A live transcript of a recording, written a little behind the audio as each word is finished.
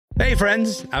Hey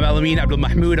friends, I'm Alamin Abdul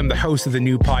Mahmood. I'm the host of the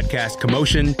new podcast,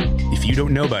 Commotion. If you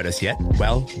don't know about us yet,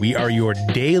 well, we are your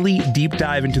daily deep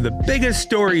dive into the biggest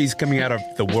stories coming out of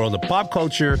the world of pop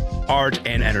culture, art,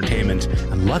 and entertainment.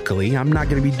 And luckily, I'm not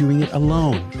going to be doing it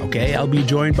alone, okay? I'll be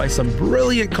joined by some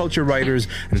brilliant culture writers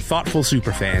and thoughtful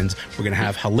superfans. We're going to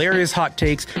have hilarious hot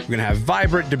takes. We're going to have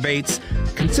vibrant debates.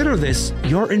 Consider this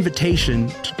your invitation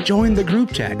to join the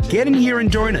group chat. Get in here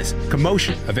and join us.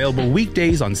 Commotion, available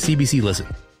weekdays on CBC Listen.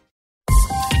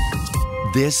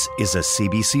 This is a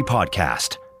CBC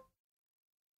podcast.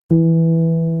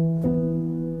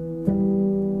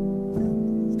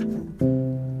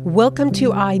 Welcome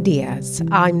to Ideas.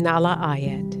 I'm Nahlah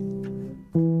Ayed.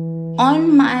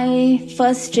 On my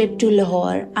first trip to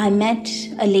Lahore, I met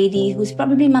a lady who's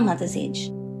probably my mother's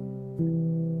age.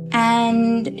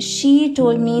 And she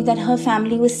told me that her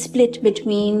family was split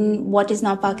between what is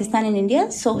now Pakistan and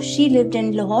India. So she lived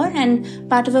in Lahore and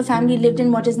part of her family lived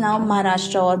in what is now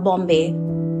Maharashtra or Bombay.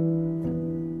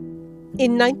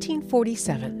 In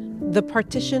 1947, the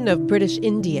partition of British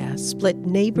India split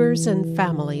neighbors and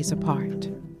families apart.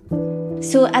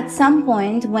 So at some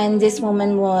point when this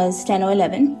woman was 10 or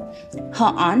 11,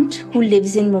 her aunt, who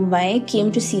lives in Mumbai,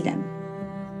 came to see them.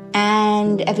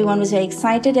 And everyone was very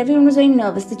excited. Everyone was very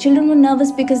nervous. The children were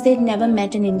nervous because they'd never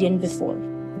met an Indian before.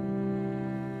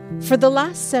 For the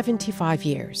last 75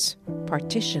 years,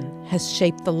 partition has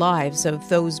shaped the lives of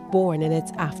those born in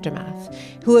its aftermath,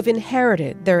 who have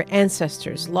inherited their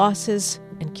ancestors' losses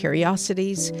and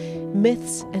curiosities,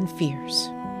 myths and fears.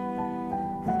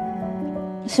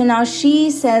 So now she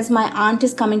says, my aunt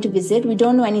is coming to visit. We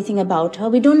don't know anything about her.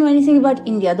 We don't know anything about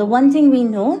India. The one thing we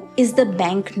know is the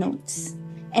banknotes.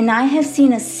 And I have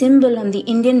seen a symbol on the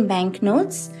Indian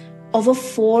banknotes of a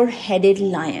four-headed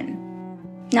lion.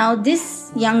 Now,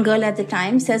 this young girl at the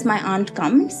time says my aunt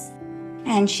comes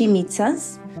and she meets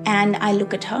us. And I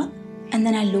look at her and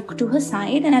then I look to her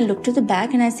side and I look to the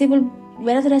back and I say, well,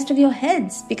 where are the rest of your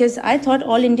heads? Because I thought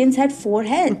all Indians had four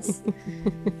heads.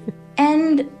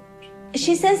 And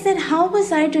she says that how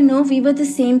was I to know we were the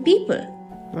same people?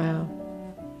 Wow.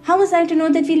 How was I to know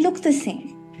that we look the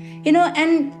same?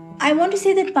 And I want to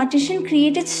say that partition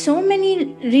created so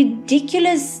many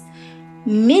ridiculous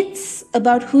myths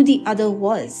about who the other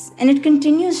was. And it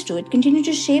continues to. It continued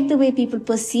to shape the way people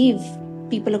perceive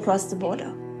people across the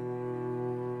border.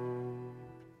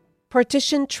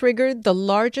 Partition triggered the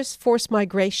largest forced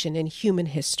migration in human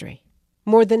history.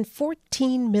 More than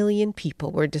 14 million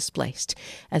people were displaced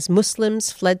as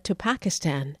Muslims fled to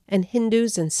Pakistan and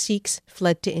Hindus and Sikhs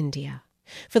fled to India.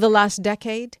 For the last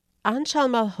decade, Aanchal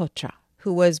Malhotra,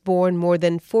 who was born more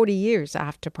than 40 years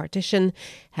after partition,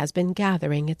 has been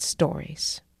gathering its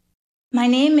stories. My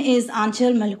name is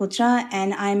Aanchal Malhotra,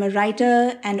 and I'm a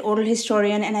writer and oral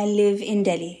historian, and I live in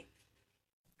Delhi.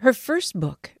 Her first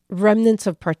book, Remnants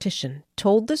of Partition,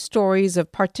 told the stories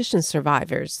of partition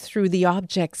survivors through the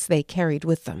objects they carried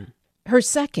with them. Her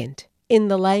second, In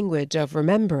the Language of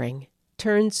Remembering,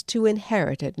 turns to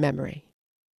inherited memory.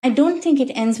 I don't think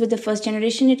it ends with the first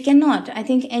generation. It cannot. I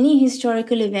think any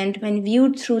historical event, when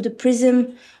viewed through the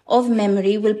prism of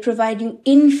memory, will provide you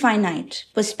infinite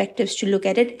perspectives to look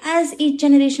at it as each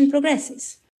generation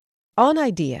progresses. On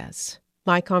Ideas,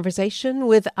 my conversation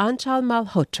with Aanchal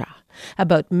Malhotra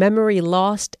about memory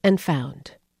lost and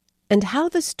found, and how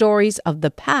the stories of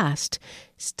the past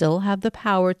still have the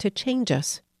power to change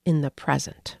us in the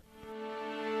present.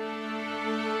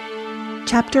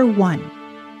 Chapter 1.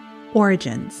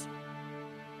 Origins.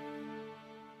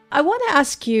 I want to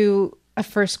ask you a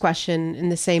first question in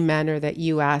the same manner that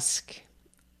you ask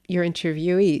your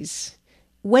interviewees.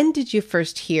 When did you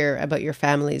first hear about your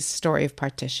family's story of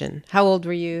partition? How old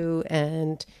were you,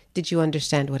 and did you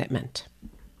understand what it meant?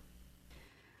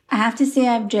 I have to say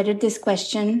I've dreaded this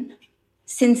question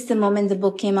since the moment the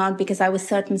book came out because I was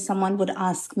certain someone would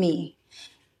ask me.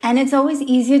 And it's always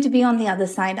easier to be on the other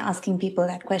side asking people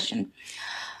that question.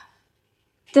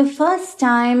 The first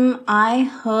time I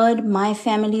heard my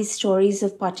family's stories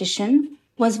of partition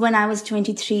was when I was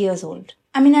 23 years old.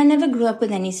 I never grew up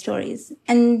with any stories.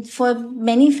 And for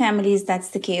many families, that's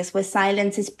the case, where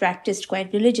silence is practiced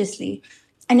quite religiously.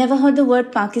 I never heard the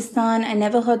word Pakistan. I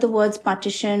never heard the words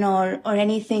partition or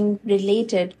anything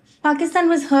related. Pakistan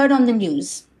was heard on the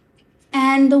news.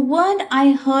 And the word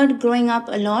I heard growing up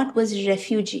a lot was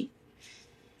refugee.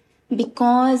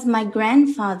 Because my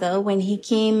grandfather, when he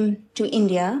came to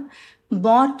India,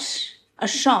 bought a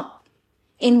shop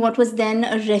in what was then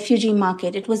a refugee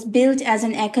market. It was built as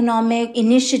an economic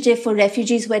initiative for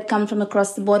refugees who had come from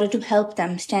across the border to help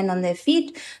them stand on their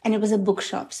feet. And it was a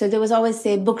bookshop. So there was always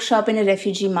a bookshop in a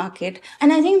refugee market.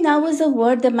 And I think that was a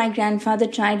word that my grandfather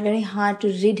tried very hard to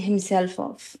rid himself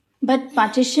of. But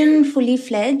partition fully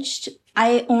fledged,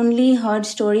 I only heard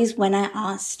stories when I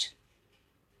asked.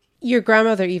 Your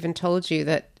grandmother even told you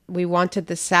that we wanted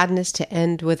the sadness to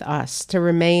end with us, to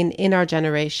remain in our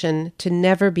generation, to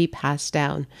never be passed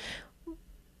down.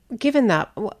 Given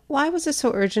that, why was it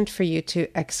so urgent for you to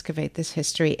excavate this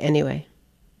history anyway?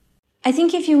 I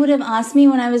think if you would have asked me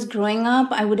when I was growing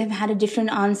up, I would have had a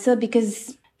different answer,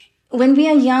 because when we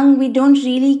are young, we don't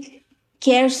really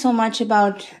care so much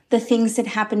about the things that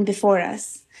happened before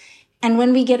us. And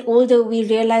when we get older, we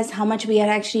realize how much we are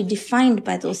actually defined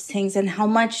by those things and how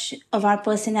much of our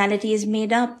personality is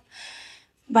made up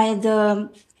by the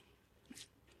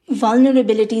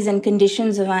vulnerabilities and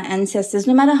conditions of our ancestors,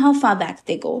 no matter how far back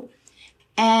they go.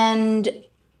 And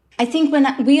I think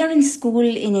when we are in school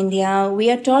in India, we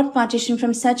are taught partition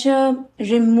from such a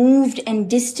removed and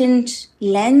distant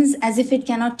lens, as if it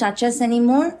cannot touch us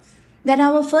anymore, that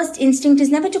our first instinct is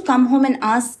never to come home and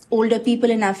ask older people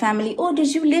in our family, oh,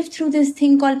 did you live through this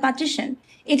thing called partition?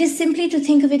 It is simply to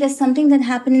think of it as something that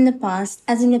happened in the past,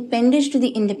 as an appendage to the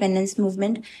independence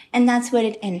movement, and that's where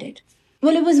it ended.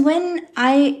 Well, it was when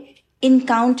I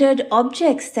encountered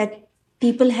objects that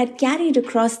people had carried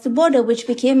across the border, which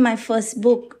became my first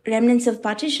book, Remnants of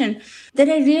Partition, that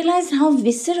I realized how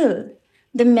visceral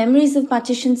the memories of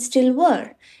partition still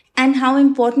were, and how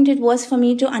important it was for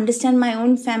me to understand my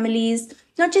own family's,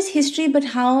 not just history, but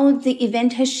how the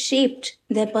event has shaped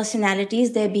their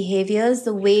personalities, their behaviors,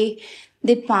 the way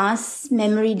they pass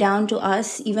memory down to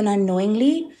us, even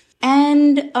unknowingly.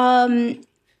 And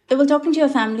talking to your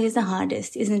family is the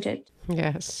hardest, isn't it?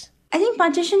 Yes. I think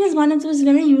partition is one of those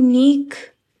very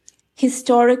unique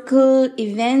historical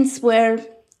events where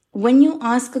when you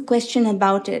ask a question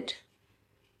about it,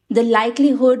 the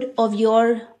likelihood of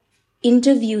your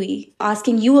interviewee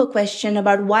asking you a question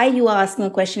about why you are asking a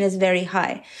question is very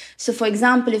high. So, for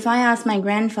example, if I ask my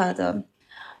grandfather,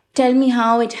 tell me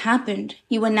how it happened.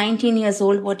 You were 19 years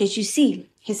old. What did you see?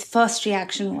 His first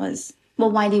reaction was,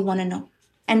 well, why do you want to know?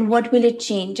 And what will it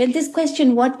change? And this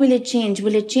question, what will it change?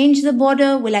 Will it change the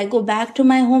border? Will I go back to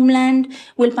my homeland?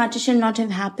 Will partition not have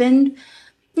happened?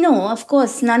 No, of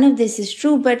course, none of this is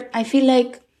true, but I feel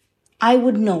like I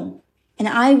would know. And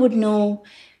I would know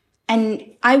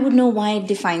why it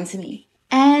defines me.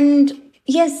 And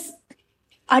yes,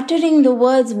 uttering the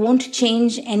words won't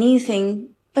change anything,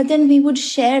 but then we would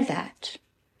share that.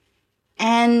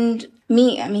 And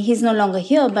he's no longer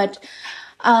here, but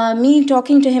me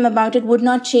talking to him about it would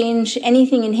not change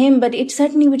anything in him, but it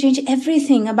certainly would change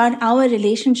everything about our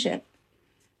relationship,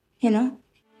 you know?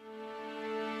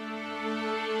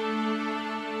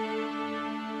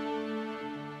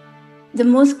 The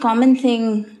most common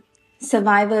thing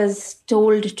survivors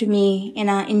told to me in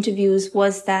our interviews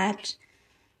was that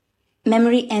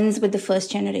memory ends with the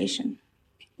first generation.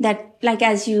 That, like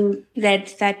as you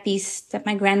read that piece that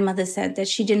my grandmother said, that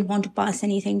she didn't want to pass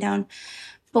anything down.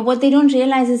 But what they don't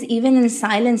realize is even in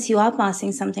silence, you are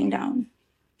passing something down.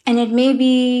 And it may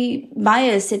be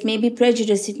bias, it may be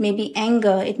prejudice, it may be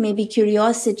anger, it may be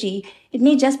curiosity, it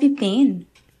may just be pain.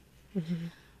 Mm-hmm.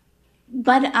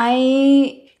 But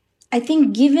I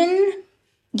think given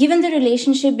the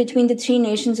relationship between the three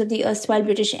nations of the erstwhile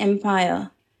British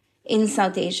Empire in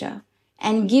South Asia,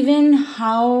 and given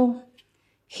how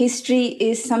history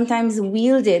is sometimes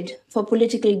wielded for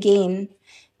political gain,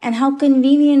 and how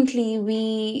conveniently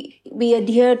we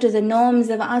adhere to the norms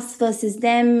of us versus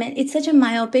them, it's such a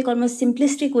myopic, almost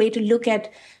simplistic way to look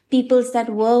at peoples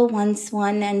that were once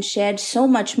one and shared so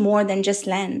much more than just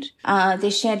land.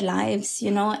 They shared lives,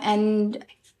 and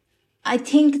I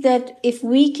think that if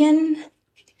we can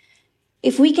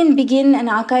begin an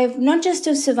archive, not just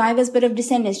of survivors, but of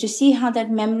descendants, to see how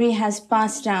that memory has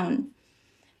passed down,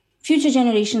 future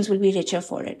generations will be richer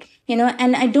for it,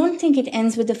 and I don't think it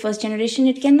ends with the first generation.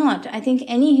 It cannot. I think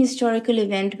any historical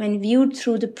event, when viewed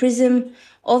through the prism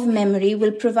of memory,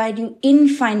 will provide you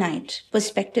infinite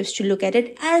perspectives to look at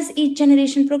it as each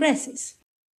generation progresses.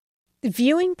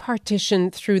 Viewing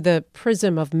partition through the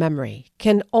prism of memory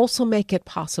can also make it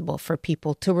possible for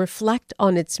people to reflect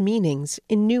on its meanings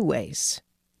in new ways,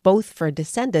 both for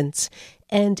descendants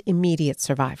and immediate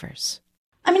survivors.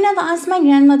 I've asked my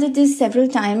grandmother this several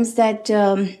times, that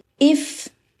if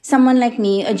someone like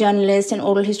me, a journalist, an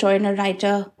oral historian, a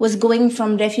writer, was going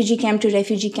from refugee camp to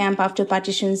refugee camp after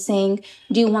partition saying,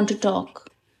 do you want to talk?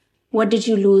 What did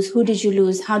you lose? Who did you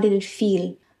lose? How did it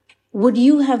feel? Would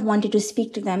you have wanted to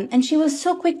speak to them? And she was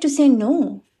so quick to say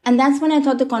no. And that's when I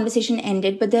thought the conversation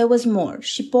ended, but there was more.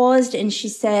 She paused and she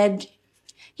said,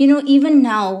 even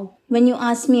now, when you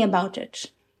ask me about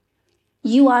it,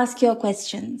 you ask your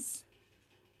questions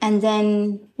and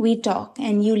then we talk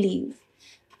and you leave.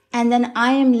 And then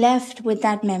I am left with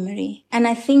that memory. And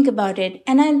I think about it.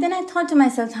 And then I thought to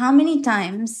myself, how many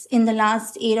times in the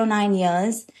last 8 or 9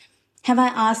 years have I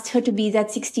asked her to be that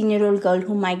 16-year-old girl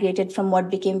who migrated from what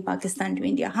became Pakistan to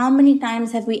India? How many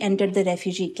times have we entered the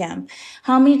refugee camp?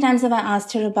 How many times have I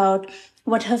asked her about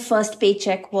what her first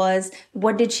paycheck was?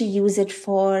 What did she use it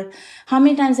for? How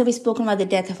many times have we spoken about the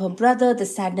death of her brother, the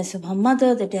sadness of her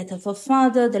mother, the death of her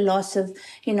father, the loss of,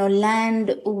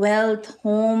 land, wealth,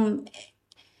 home?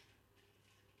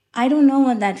 I don't know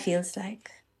what that feels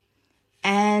like.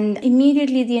 And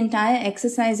immediately the entire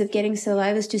exercise of getting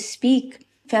survivors to speak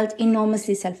felt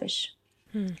enormously selfish.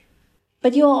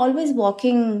 But you're always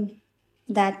walking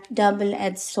that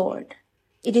double-edged sword.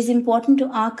 It is important to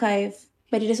archive,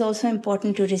 but it is also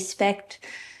important to respect.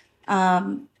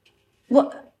 I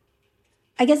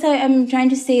guess I'm trying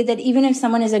to say that even if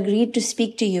someone has agreed to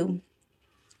speak to you,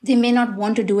 they may not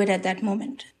want to do it at that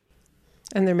moment.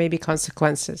 And there may be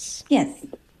consequences. Yes.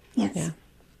 Yeah.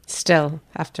 Still,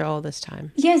 after all this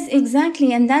time. Yes,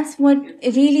 exactly. And that's what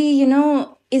really,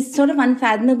 is sort of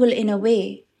unfathomable in a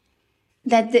way.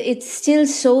 That it's still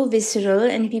so visceral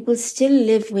and people still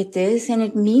live with this and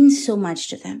it means so much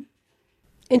to them.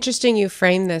 Interesting you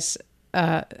frame this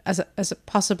as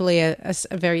possibly a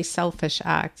very selfish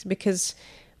act, because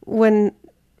when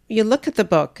you look at the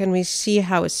book and we see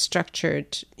how it's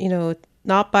structured,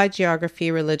 not by geography,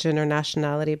 religion, or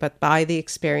nationality, but by the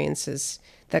experiences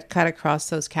that cut across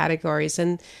those categories.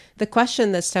 And the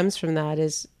question that stems from that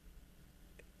is,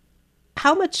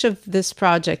 how much of this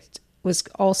project was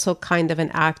also kind of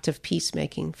an act of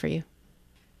peacemaking for you?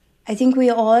 I think we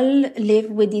all live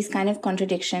with these kind of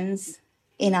contradictions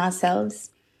in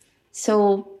ourselves.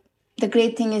 So the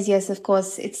great thing is, yes, of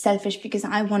course, it's selfish because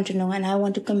I want to know and I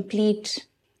want to complete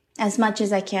as much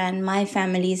as I can my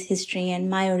family's history and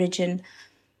my origin.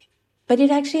 But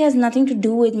it actually has nothing to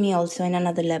do with me also in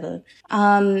another level.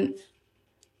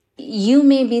 You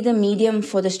may be the medium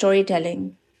for the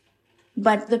storytelling,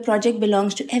 but the project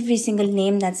belongs to every single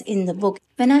name that's in the book.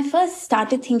 When I first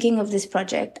started thinking of this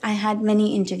project, I had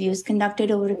many interviews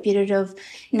conducted over a period of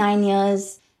 9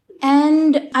 years.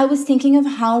 And I was thinking of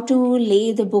how to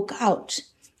lay the book out.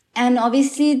 And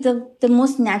obviously, the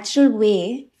most natural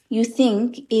way you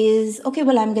think is, okay,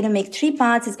 well, I'm going to make 3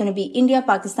 parts. It's going to be India,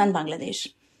 Pakistan,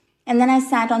 Bangladesh. And then I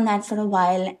sat on that for a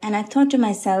while and I thought to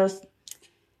myself,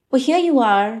 well, here you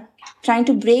are trying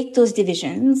to break those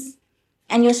divisions.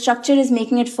 And your structure is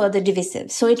making it further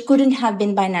divisive. So it couldn't have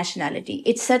been by nationality.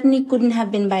 It certainly couldn't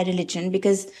have been by religion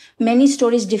because many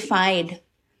stories defied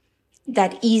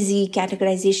that easy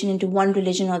categorization into one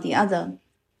religion or the other.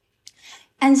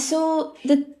 And so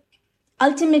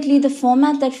ultimately the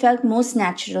format that felt most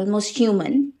natural, most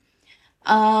human,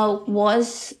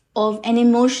 was of an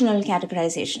emotional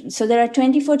categorization. So there are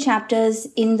 24 chapters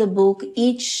in the book,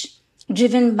 each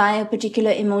driven by a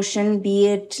particular emotion, be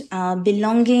it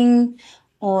belonging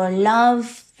or love,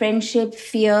 friendship,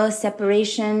 fear,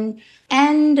 separation.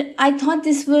 And I thought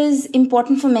this was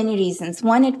important for many reasons.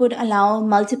 One, it would allow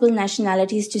multiple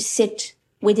nationalities to sit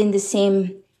within the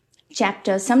same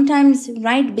chapter, sometimes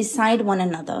right beside one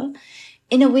another,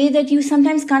 in a way that you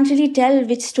sometimes can't really tell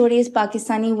which story is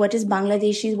Pakistani, what is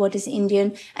Bangladeshi, what is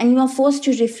Indian, and you are forced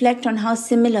to reflect on how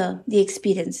similar the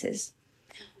experience is.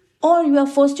 Or you are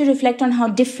forced to reflect on how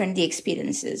different the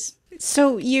experience is.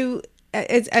 So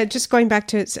just going back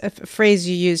to a phrase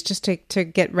you used, just to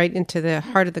get right into the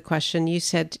heart of the question, you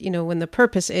said, when the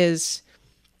purpose is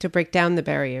to break down the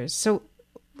barriers. So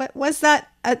what was that,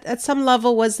 at some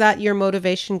level, was that your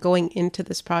motivation going into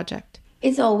this project?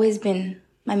 It's always been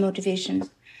my motivation.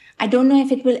 I don't know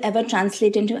if it will ever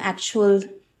translate into actual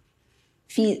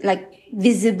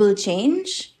visible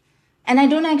change. And I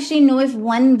don't actually know if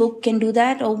one book can do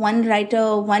that, or one writer,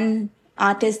 or one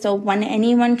artist, or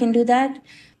anyone can do that.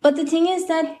 But the thing is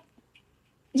that,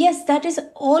 yes, that is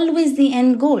always the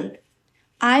end goal.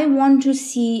 I want to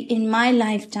see in my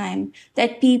lifetime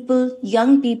that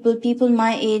young people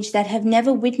my age that have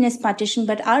never witnessed partition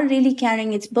but are really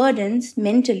carrying its burdens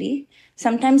mentally,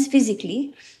 sometimes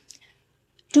physically,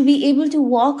 to be able to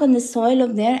walk on the soil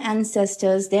of their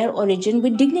ancestors, their origin,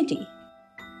 with dignity.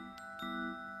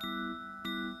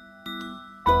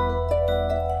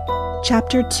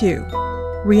 Chapter 2: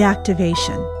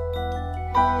 Reactivation.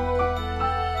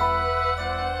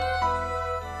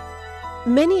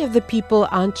 Many of the people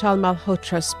Aanchal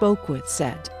Malhotra spoke with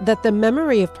said that the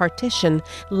memory of partition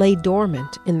lay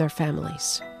dormant in their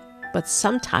families. But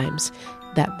sometimes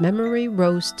that memory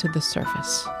rose to the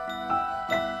surface.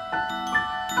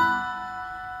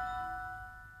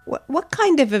 What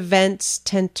kind of events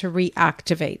tend to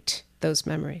reactivate those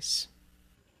memories?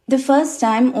 The first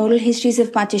time oral histories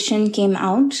of partition came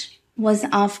out was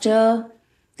after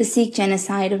the Sikh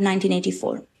genocide of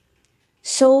 1984.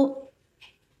 So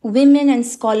women and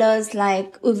scholars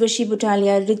like Urvashi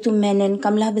Butalia, Ritu Menon,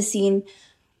 Kamla Bhasin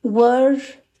were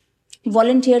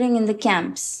volunteering in the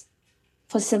camps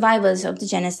for survivors of the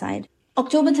genocide.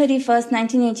 October 31st,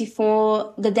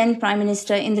 1984, the then Prime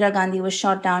Minister Indira Gandhi was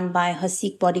shot down by her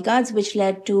Sikh bodyguards, which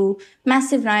led to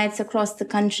massive riots across the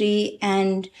country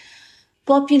and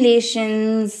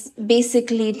populations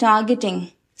basically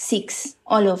targeting Sikhs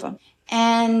all over.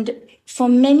 And for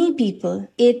many people,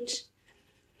 it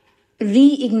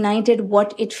reignited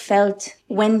what it felt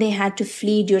when they had to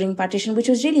flee during partition, which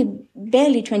was really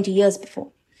barely 20 years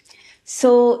before.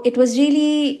 So it was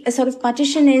really a sort of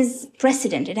partition is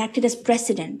precedent. It acted as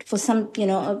precedent for some,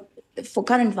 for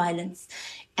current violence.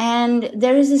 And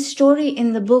there is a story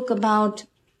in the book about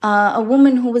a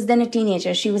woman who was then a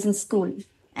teenager. She was in school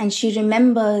and she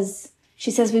remembers,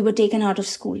 she says, we were taken out of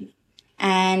school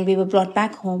and we were brought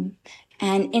back home.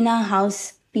 And in our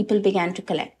house, people began to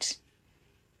collect.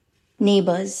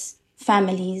 Neighbors,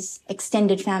 families,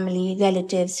 extended family,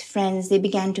 relatives, friends, they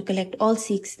began to collect, all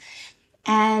Sikhs.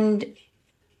 And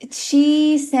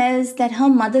she says that her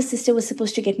mother's sister was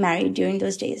supposed to get married during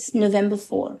those days. November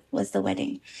 4 was the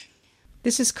wedding.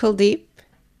 This is Kuldeep?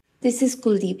 This is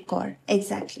Kuldeep Kaur,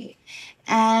 exactly.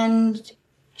 And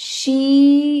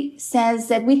she says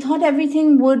that we thought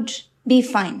everything would be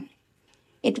fine.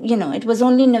 It was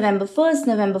only November 1st,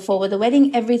 November 4 were the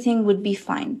wedding, everything would be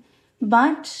fine.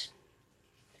 But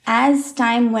as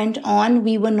time went on,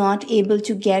 we were not able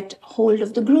to get hold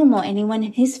of the groom or anyone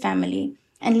in his family.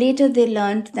 And later they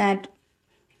learned that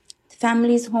the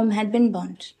family's home had been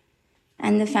burnt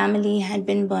and the family had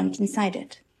been burnt inside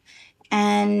it.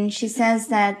 And she says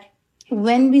that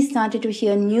when we started to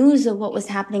hear news of what was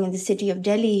happening in the city of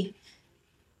Delhi,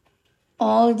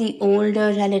 all the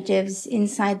older relatives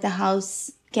inside the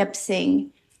house kept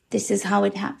saying, this is how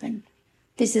it happened.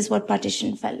 This is what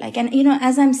partition felt like. And,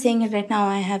 as I'm saying it right now,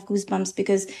 I have goosebumps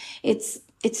because it's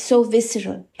so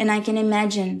visceral. And I can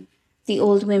imagine the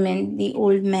old women, the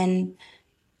old men,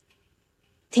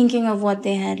 thinking of what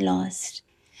they had lost.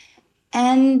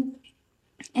 And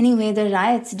anyway, the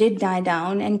riots did die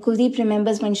down. And Kuldeep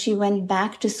remembers when she went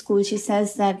back to school, she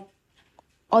says that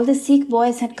all the Sikh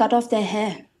boys had cut off their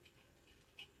hair.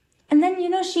 And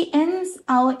then, she ends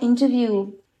our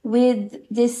interview with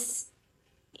this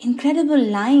incredible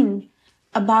line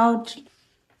about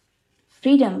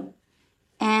freedom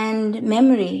and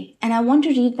memory. And I want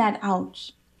to read that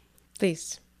out.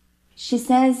 Please. She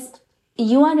says,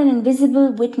 you are an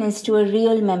invisible witness to a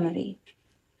real memory.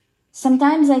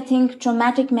 Sometimes I think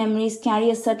traumatic memories carry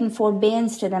a certain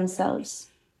forbearance to themselves.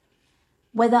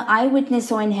 Whether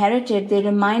eyewitness or inherited, they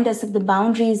remind us of the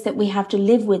boundaries that we have to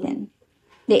live within.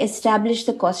 They establish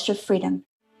the cost of freedom.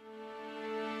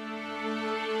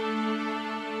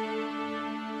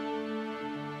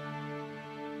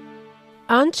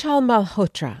 Aanchal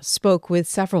Malhotra spoke with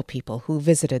several people who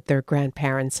visited their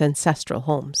grandparents' ancestral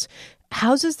homes,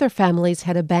 houses their families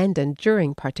had abandoned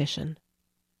during partition.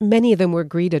 Many of them were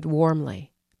greeted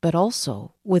warmly, but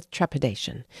also with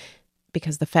trepidation,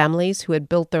 because the families who had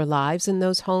built their lives in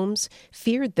those homes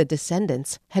feared the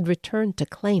descendants had returned to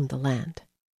claim the land.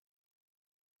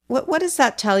 What does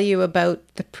that tell you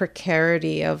about the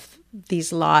precarity of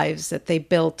these lives that they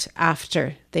built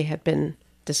after they had been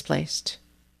displaced?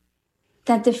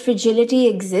 That the fragility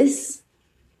exists,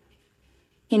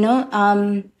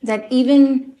 that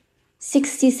even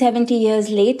 60, 70 years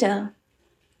later,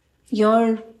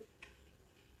 your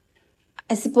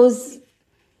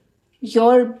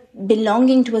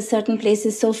belonging to a certain place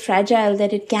is so fragile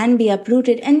that it can be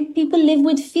uprooted, and people live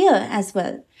with fear as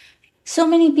well. So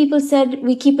many people said,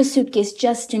 we keep a suitcase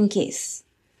just in case.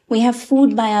 We have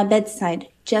food by our bedside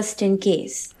just in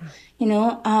case.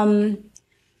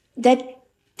 That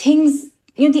things,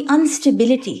 the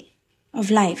instability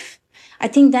of life. I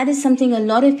think that is something a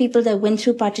lot of people that went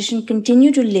through partition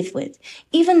continue to live with,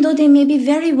 even though they may be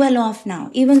very well off now,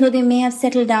 even though they may have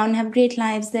settled down, have great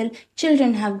lives, their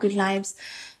children have good lives.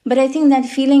 But I think that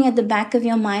feeling at the back of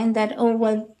your mind that,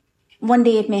 one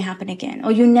day it may happen again,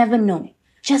 or you never know,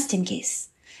 just in case.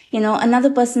 Another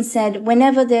person said,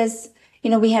 whenever there's,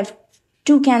 we have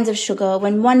 2 cans of sugar,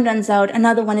 when one runs out,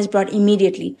 another one is brought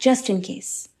immediately, just in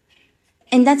case.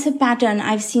 And that's a pattern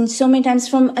I've seen so many times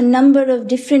from a number of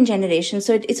different generations.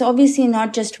 So it's obviously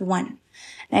not just one,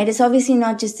 right? It's obviously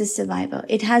not just the survivor.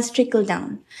 It has trickled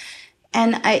down.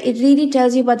 And it really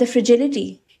tells you about the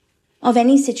fragility of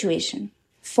any situation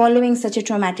following such a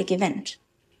traumatic event.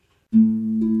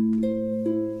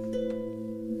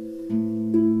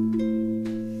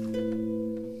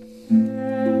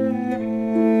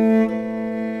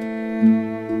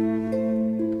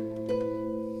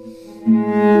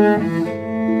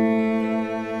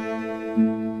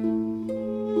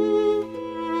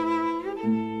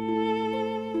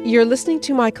 You're listening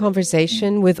to my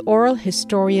conversation with oral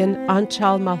historian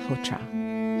Aanchal Malhotra.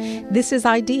 This is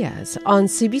Ideas on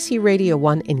CBC Radio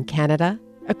 1 in Canada,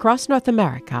 across North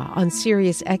America on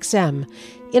Sirius XM,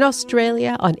 in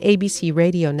Australia on ABC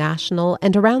Radio National,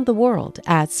 and around the world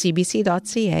at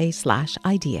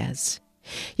cbc.ca/ideas.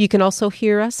 You can also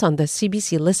hear us on the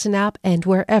CBC Listen app and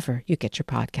wherever you get your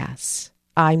podcasts.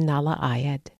 I'm Nahlah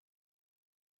Ayed.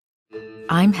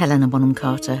 I'm Helena Bonham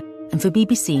Carter, and for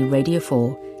BBC Radio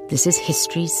 4, this is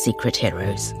History's Secret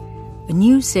Heroes, a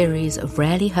new series of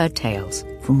rarely heard tales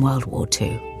from World War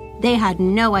II. They had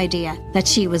no idea that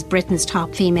she was Britain's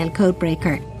top female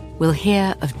codebreaker. We'll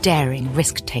hear of daring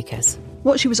risk-takers.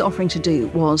 What she was offering to do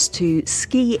was to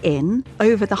ski in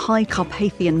over the high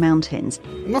Carpathian mountains.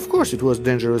 Of course it was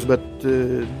dangerous, but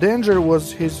danger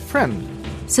was his friend.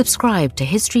 Subscribe to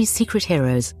History's Secret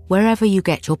Heroes wherever you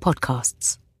get your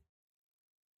podcasts.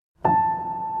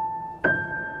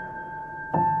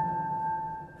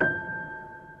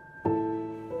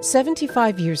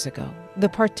 "75 years ago, the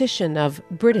partition of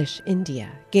British India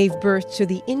gave birth to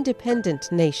the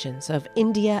independent nations of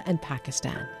India and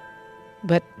Pakistan.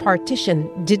 But partition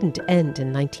didn't end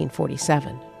in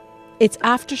 1947. Its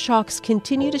aftershocks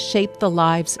continue to shape the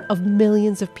lives of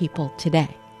millions of people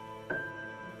today.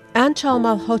 Aanchal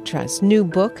Malhotra's new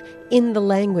book, In the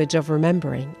Language of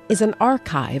Remembering, is an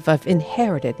archive of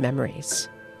inherited memories.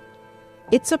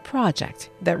 It's a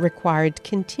project that required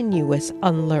continuous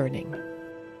unlearning.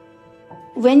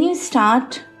 When you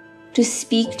start to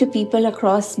speak to people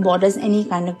across borders, any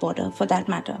kind of border for that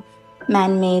matter,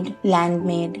 man-made,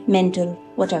 land-made, mental,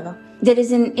 whatever, there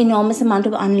is an enormous amount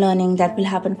of unlearning that will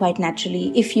happen quite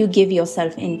naturally if you give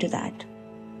yourself into that.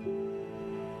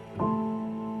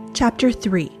 Chapter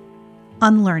 3.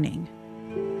 Unlearning.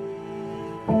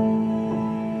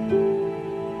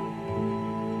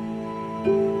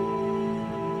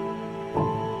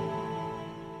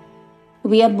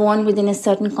 We are born within a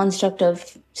certain construct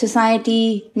of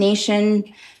society, nation,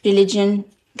 religion,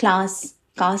 class,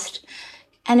 caste,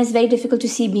 and it's very difficult to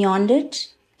see beyond it.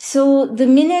 So the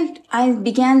minute I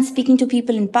began speaking to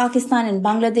people in Pakistan and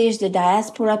Bangladesh, the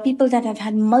diaspora, people that have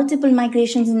had multiple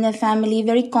migrations in their family,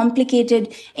 very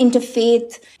complicated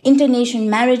interfaith, internation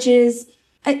marriages,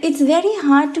 it's very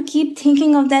hard to keep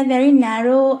thinking of that very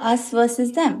narrow us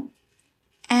versus them.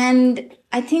 And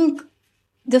I think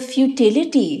the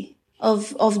futility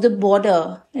of the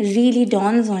border really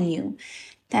dawns on you,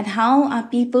 that how are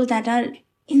people that are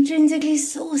intrinsically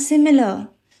so similar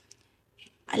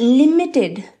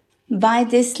limited by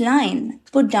this line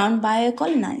put down by a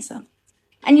colonizer.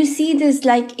 And you see this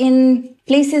like in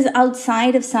places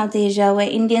outside of South Asia where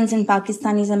Indians and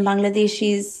Pakistanis and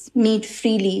Bangladeshis meet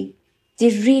freely. They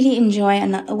really enjoy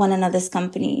one another's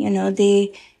company.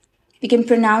 We can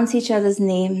pronounce each other's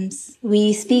names.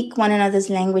 We speak one another's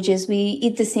languages. We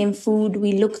eat the same food.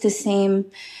 We look the same.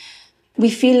 We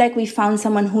feel like we found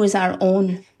someone who is our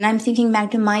own. And I'm thinking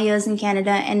back to my years in Canada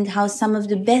and how some of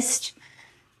the best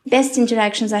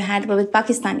interactions I had were with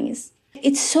Pakistanis.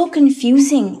 It's so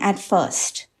confusing at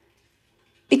first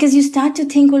because you start to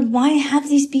think, well, why have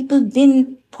these people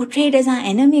been portrayed as our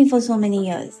enemy for so many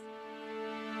years?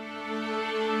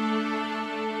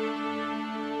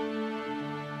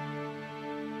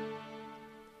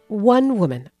 One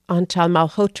woman Aanchal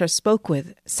Malhotra spoke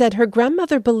with said her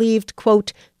grandmother believed,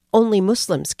 quote, only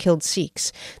Muslims killed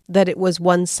Sikhs, that it was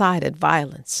one-sided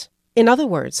violence. In other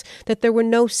words, that there were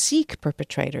no Sikh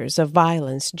perpetrators of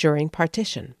violence during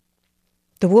partition.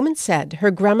 The woman said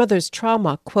her grandmother's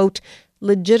trauma, quote,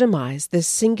 legitimized this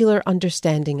singular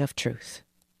understanding of truth.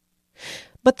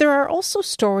 But there are also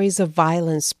stories of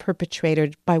violence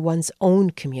perpetrated by one's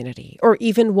own community or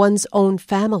even one's own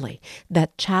family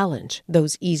that challenge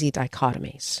those easy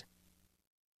dichotomies.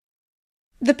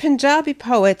 The Punjabi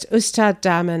poet Ustad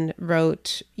Daman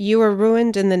wrote, "You were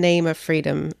ruined in the name of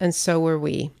freedom, and so were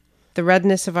we. The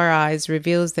redness of our eyes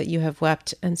reveals that you have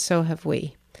wept, and so have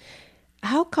we."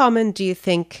 How common do you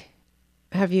think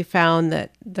have you found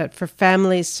that for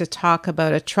families to talk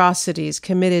about atrocities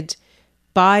committed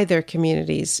by their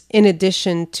communities in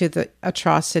addition to the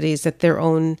atrocities that their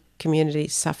own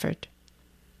communities suffered?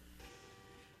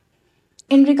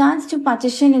 In regards to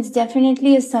partition, it's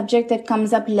definitely a subject that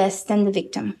comes up less than the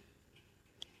victim.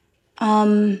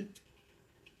 I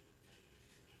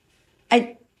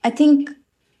think,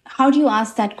 how do you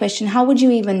ask that question? How would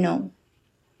you even know,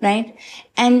 right?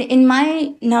 And in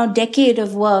my now decade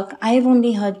of work, I have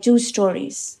only heard 2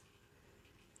 stories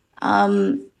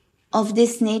of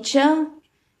this nature.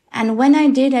 And when I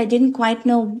did, I didn't quite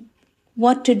know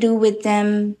what to do with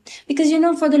them. Because,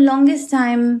 for the longest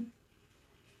time,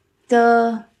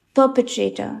 the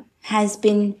perpetrator has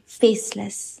been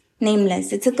faceless.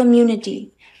 nameless. It's a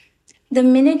community. The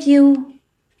minute you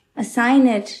assign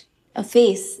it a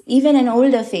face, even an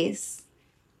older face,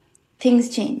 things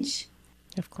change.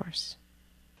 Of course.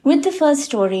 With the first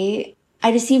story,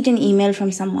 I received an email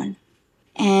from someone.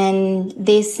 And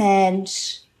they said,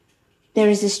 there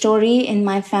is a story in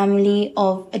my family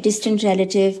of a distant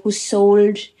relative who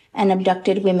sold and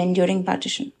abducted women during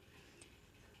partition.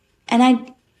 And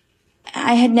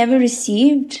I had never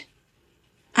received.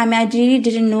 I really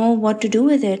didn't know what to do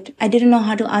with it. I didn't know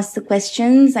how to ask the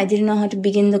questions. I didn't know how to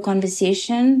begin the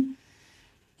conversation.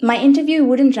 My interview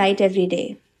wouldn't write every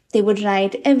day. They would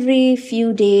write every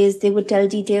few days. They would tell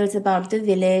details about the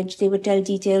village. They would tell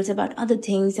details about other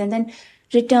things and then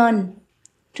return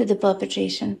to the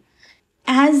perpetration.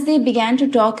 As they began to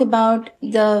talk about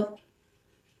the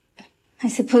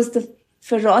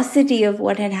ferocity of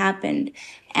what had happened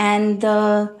and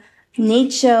the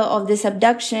nature of this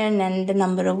abduction and the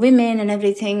number of women and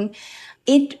everything,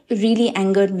 it really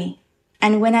angered me.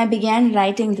 And when I began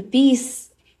writing the piece,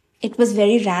 it was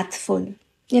very wrathful.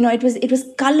 It was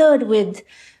colored with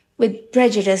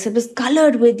prejudice. It was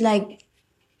colored with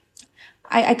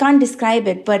I can't describe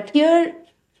it, but here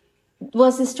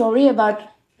was a story about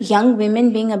young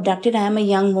women being abducted. I am a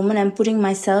young woman. I'm putting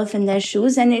myself in their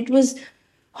shoes, and it was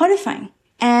horrifying.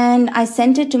 And I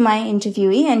sent it to my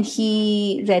interviewee, and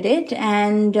he read it,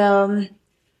 and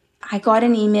I got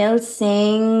an email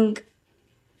saying,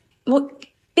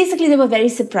 basically they were very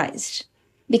surprised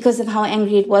because of how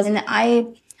angry it was. And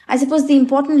I suppose the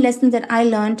important lesson that I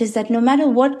learned is that no matter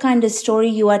what kind of story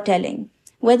you are telling,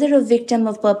 whether a victim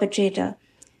or perpetrator,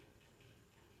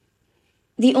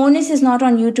 the onus is not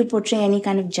on you to portray any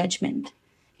kind of judgment,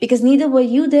 because neither were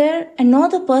you there and nor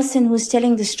the person who's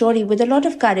telling the story with a lot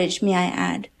of courage, may I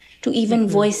add, to even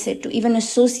voice it, to even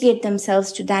associate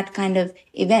themselves to that kind of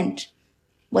event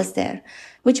was there.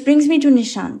 Which brings me to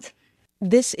Nishant.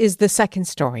 This is the second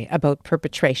story about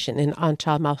perpetration in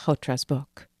Aanchal Malhotra's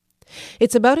book.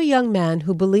 It's about a young man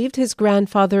who believed his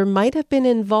grandfather might have been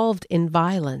involved in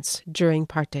violence during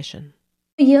partition.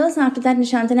 Years after that,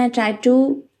 Nishant and I tried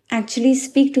to actually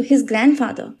speak to his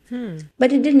grandfather.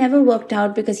 But it never worked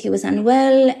out because he was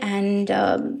unwell, and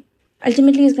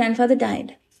ultimately his grandfather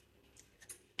died.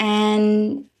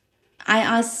 And I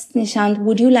asked Nishant,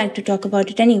 would you like to talk about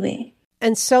it anyway?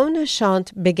 And so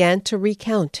Nishant began to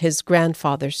recount his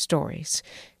grandfather's stories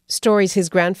his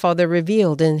grandfather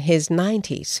revealed in his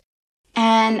 90s.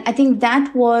 And I think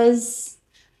that was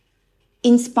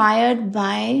inspired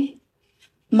by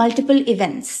multiple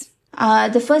events.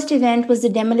 The first event was the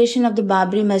demolition of the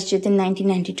Babri Masjid in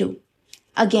 1992.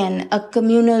 Again, an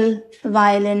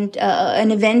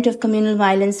event of communal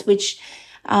violence which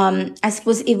I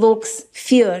suppose evokes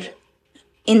fear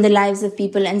in the lives of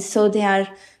people, and so they are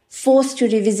forced to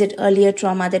revisit earlier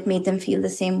trauma that made them feel the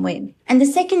same way. And the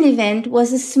second event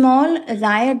was a small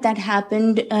riot that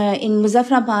happened in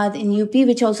Muzaffarabad in UP,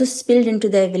 which also spilled into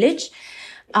their village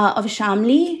of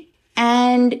Shamli.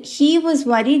 And he was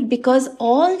worried because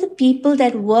all the people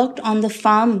that worked on the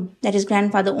farm that his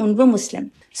grandfather owned were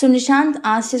Muslim. So Nishant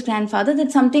asked his grandfather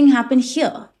that something happened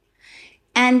here.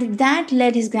 And that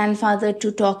led his grandfather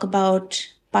to talk about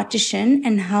partition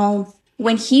and how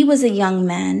when he was a young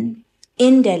man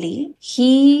in Delhi,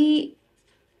 he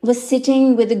was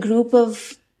sitting with a group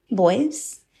of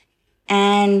boys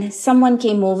and someone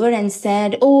came over and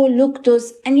said, oh, look,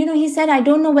 those. And, he said, I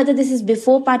don't know whether this is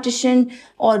before partition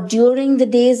or during the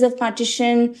days of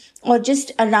partition or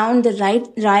just around the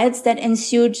riots that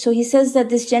ensued. So he says that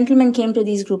this gentleman came to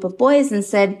these group of boys and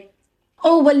said,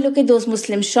 oh, well, look at those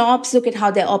Muslim shops. Look at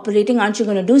how they're operating. Aren't you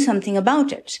going to do something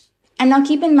about it? And now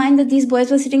keep in mind that these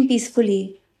boys were sitting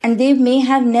peacefully and they may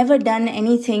have never done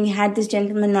anything had this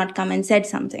gentleman not come and said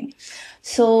something.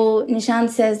 So Nishant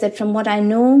says that from what I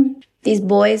know, these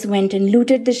boys went and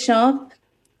looted the shop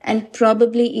and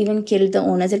probably even killed the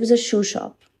owners. It was a shoe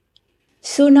shop.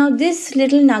 So now this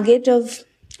little nugget of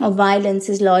violence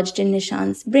is lodged in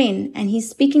Nishant's brain, and he's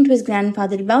speaking to his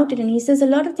grandfather about it, and he says a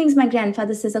lot of things my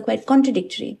grandfather says are quite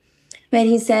contradictory, where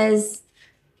he says,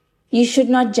 you should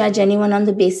not judge anyone on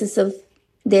the basis of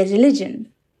their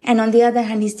religion. And on the other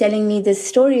hand, he's telling me this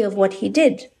story of what he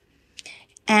did.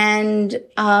 And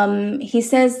he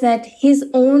says that his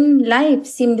own life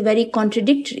seemed very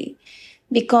contradictory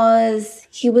because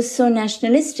he was so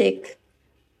nationalistic,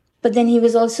 but then he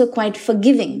was also quite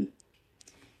forgiving.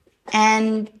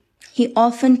 And he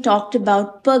often talked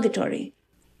about purgatory.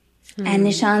 And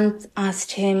Nishant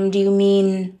asked him, do you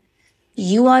mean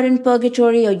you are in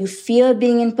purgatory, or you fear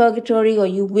being in purgatory, or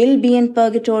you will be in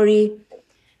purgatory?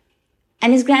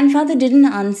 And his grandfather didn't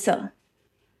answer.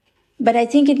 But I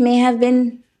think it may have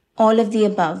been all of the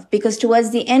above. Because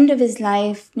towards the end of his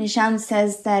life, Nishant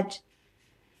says that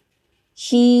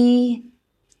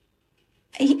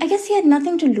I guess he had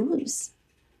nothing to lose.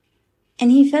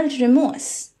 And he felt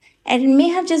remorse. And it may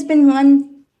have just been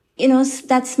one,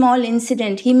 that small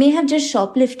incident. He may have just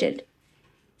shoplifted.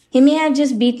 He may have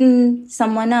just beaten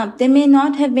someone up. There may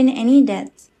not have been any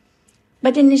death.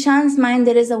 But in Nishant's mind,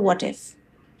 there is a what if.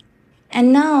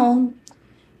 And now,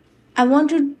 I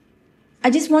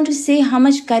just want to say how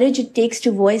much courage it takes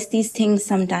to voice these things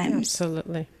sometimes.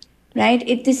 Absolutely.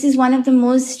 Right? This is one of the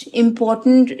most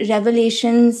important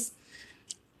revelations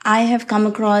I have come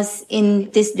across in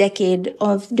this decade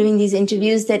of doing these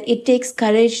interviews, that it takes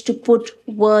courage to put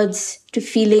words to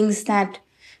feelings that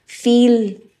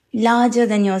feel larger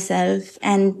than yourself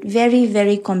and very,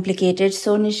 very complicated.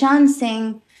 So Nishant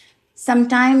saying,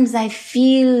 sometimes I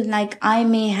feel like I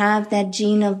may have that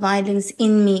gene of violence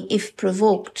in me if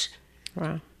provoked.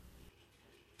 Wow.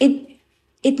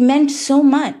 It meant so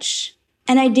much.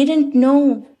 And I didn't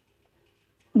know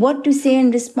what to say in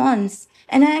response.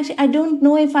 And I don't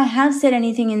know if I have said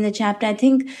anything in the chapter. I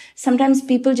think sometimes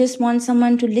people just want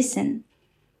someone to listen.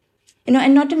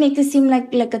 And not to make this seem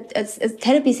like a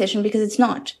therapy session, because it's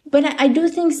not. But I do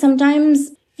think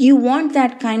sometimes you want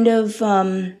that kind of,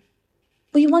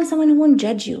 you want someone who won't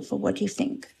judge you for what you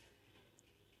think.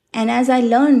 And as I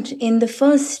learned in the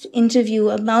first interview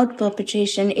about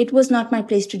perpetration, it was not my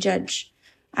place to judge.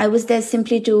 I was there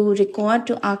simply to record,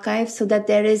 to archive, so that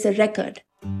there is a record.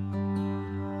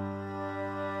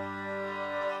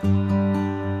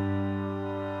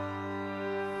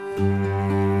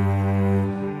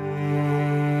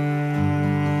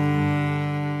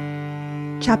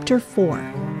 Chapter 4: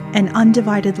 An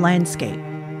Undivided Landscape.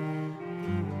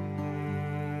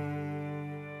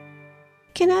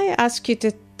 Can I ask you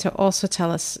to also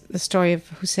tell us the story of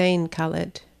Hussein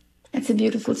Khalid? It's a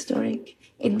beautiful story.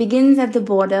 It begins at the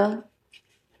border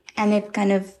and it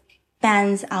kind of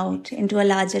pans out into a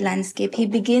larger landscape. He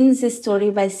begins his story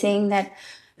by saying that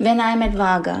when I'm at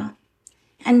Wagah,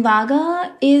 and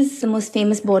Wagah is the most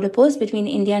famous border post between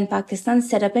India and Pakistan,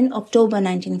 set up in October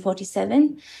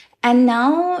 1947. And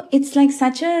now it's like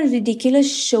such a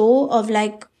ridiculous show of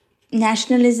like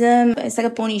nationalism. It's like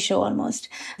a pony show almost.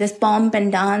 There's pomp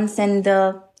and dance, and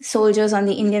the soldiers on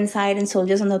the Indian side and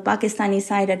soldiers on the Pakistani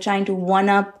side are trying to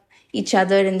one-up each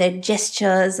other in their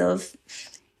gestures of...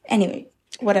 Anyway,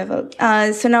 whatever.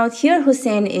 So now here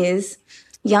Hussein is,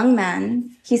 young man.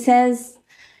 He says,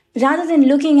 rather than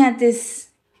looking at this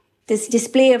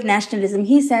display of nationalism,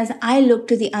 he says, I look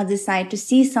to the other side to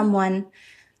see someone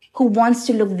who wants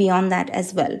to look beyond that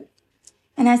as well.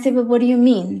 And I say, but what do you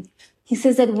mean? He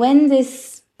says that when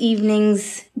this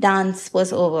evening's dance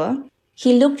was over,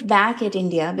 he looked back at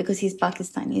India, because he's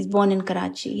Pakistani, he's born in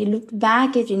Karachi. He looked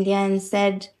back at India and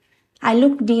said, I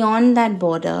looked beyond that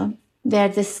border where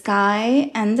the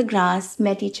sky and the grass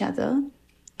met each other,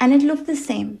 and it looked the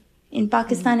same in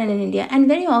Pakistan and in India. And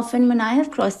very often when I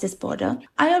have crossed this border,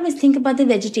 I always think about the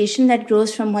vegetation that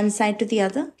grows from one side to the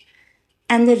other,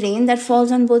 and the rain that falls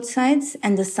on both sides,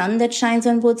 and the sun that shines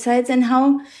on both sides, and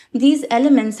how these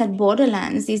elements at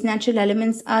borderlands, these natural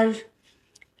elements, are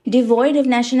devoid of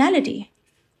nationality.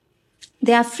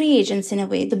 They are free agents in a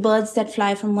way, the birds that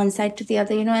fly from one side to the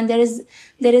other, and there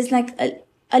is like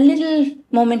a little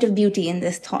moment of beauty in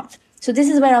this thought. So this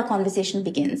is where our conversation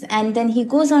begins. And then he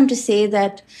goes on to say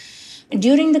that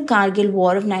during the Kargil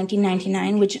War of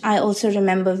 1999, which I also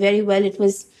remember very well, it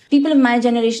was... People of my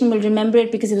generation will remember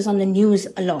it because it was on the news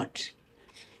a lot.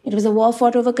 It was a war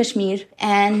fought over Kashmir,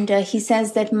 and he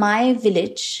says that my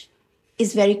village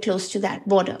is very close to that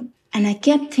border. And I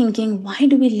kept thinking, why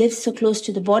do we live so close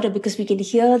to the border? Because we could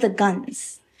hear the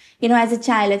guns. As a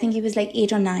child, I think he was like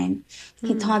 8 or 9.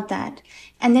 He thought that.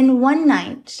 And then one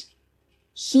night,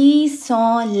 he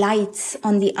saw lights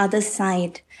on the other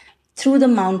side through the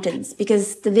mountains,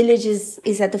 because the village is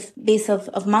at the base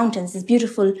of mountains, this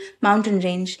beautiful mountain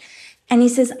range. And he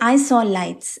says, I saw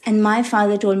lights, and my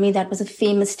father told me that was a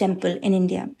famous temple in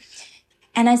India.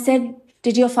 And I said,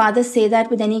 did your father say that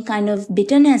with any kind of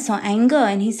bitterness or anger?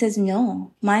 And he says,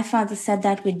 no, my father said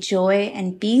that with joy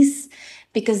and peace,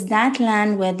 because that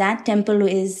land where that temple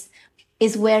is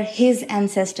where his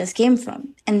ancestors came from.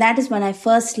 And that is when I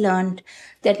first learned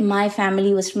that my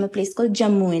family was from a place called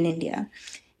Jammu in India.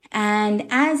 And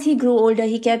as he grew older,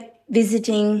 he kept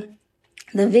visiting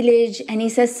the village. And he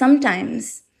says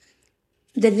sometimes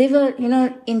the river,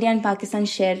 India and Pakistan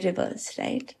share rivers,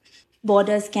 right?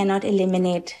 Borders cannot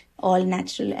eliminate all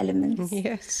natural elements.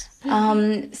 Yes.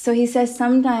 So he says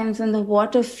sometimes when the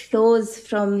water flows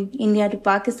from India to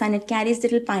Pakistan, it carries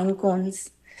little pine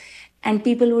cones. And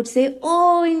people would say,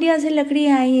 oh, India se lakdi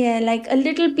aayi hai. Like a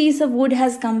little piece of wood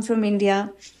has come from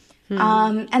India.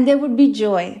 And there would be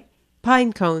joy.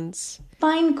 Pine cones.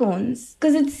 Pine cones.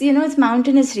 Because it's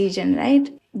mountainous region,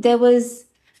 right? There was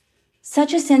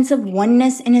such a sense of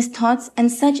oneness in his thoughts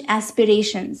and such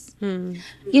aspirations.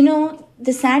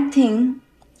 The sad thing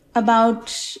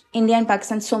about India and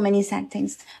Pakistan, so many sad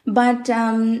things. But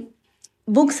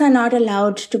books are not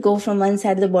allowed to go from one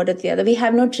side of the border to the other. We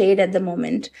have no trade at the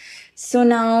moment. So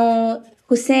now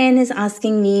Hussein is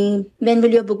asking me, when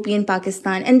will your book be in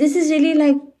Pakistan? And this is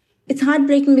really it's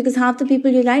heartbreaking because half the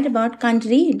people you write about can't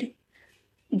read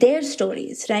their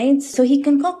stories, right? So he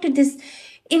concocted this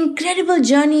incredible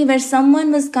journey where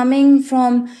someone was coming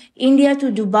from India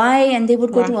to Dubai and they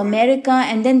would go to America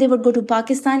and then they would go to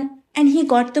Pakistan and he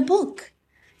got the book.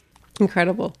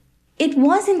 Incredible. It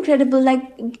was incredible,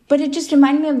 but it just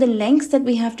reminded me of the lengths that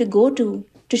we have to go to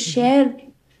share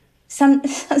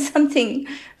something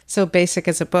so basic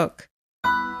as a book.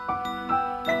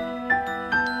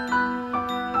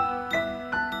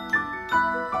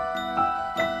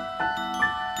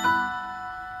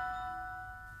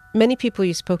 Many people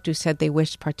you spoke to said they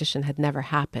wished partition had never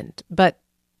happened. But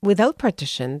without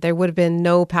partition, there would have been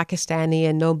no Pakistani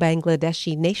and no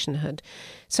Bangladeshi nationhood.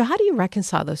 So how do you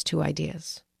reconcile those two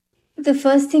ideas? The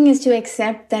first thing is to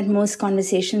accept that most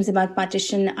conversations about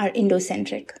partition are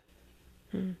Indo-centric.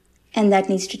 And that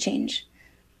needs to change.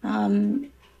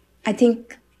 I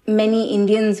think many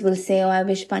Indians will say, oh, I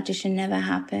wish partition never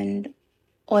happened,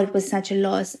 or it was such a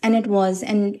loss. And it was.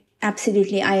 And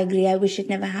absolutely, I agree. I wish it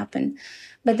never happened.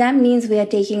 But that means we are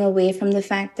taking away from the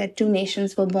fact that two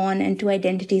nations were born and two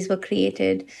identities were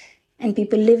created and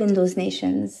people live in those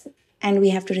nations and we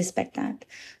have to respect that.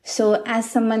 So as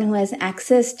someone who has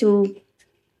access to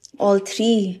all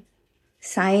three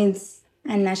sides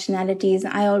and nationalities,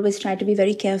 I always try to be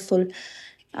very careful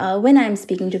when I'm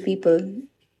speaking to people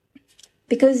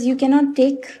because you cannot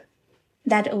take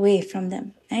that away from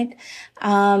them, right?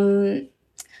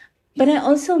 But I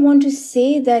also want to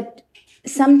say that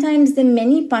sometimes the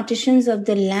many partitions of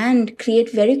the land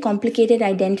create very complicated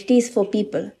identities for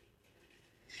people.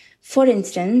 For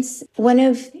instance, one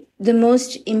of the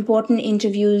most important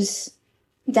interviews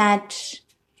that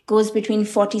goes between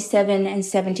 47 and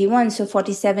 71, so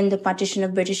 47, the partition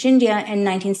of British India, and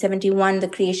 1971, the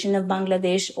creation of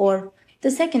Bangladesh, or the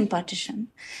second partition,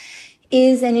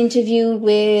 is an interview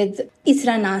with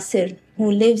Isra Nasir,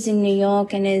 who lives in New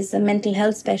York and is a mental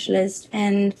health specialist,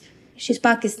 and she's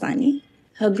Pakistani.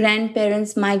 Her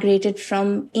grandparents migrated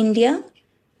from India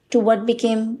to what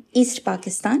became East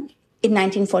Pakistan in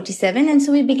 1947. And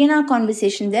so we begin our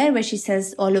conversation there where she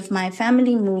says, all of my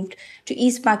family moved to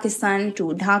East Pakistan, to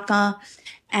Dhaka,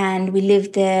 and we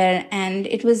lived there. And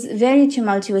it was a very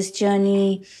tumultuous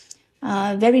journey,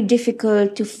 very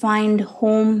difficult to find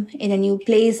home in a new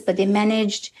place, but they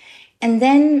managed. And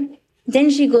then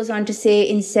she goes on to say,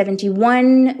 in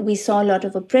 71, we saw a lot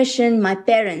of oppression. My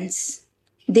parents,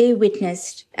 they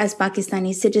witnessed, as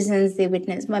Pakistani citizens, they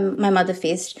witnessed, my mother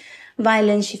faced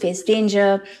violence, she faced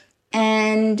danger.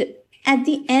 And at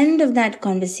the end of that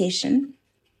conversation,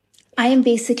 I am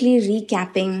basically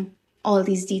recapping all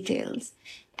these details.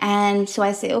 And so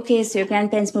I say, okay, so your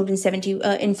grandparents moved in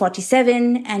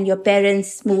 47 and your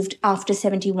parents moved after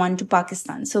 71 to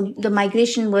Pakistan. So the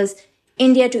migration was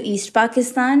India to East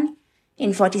Pakistan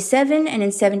in 47 and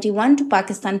in 71 to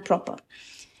Pakistan proper.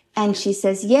 And she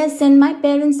says, yes, and my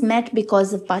parents met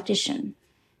because of partition.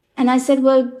 And I said,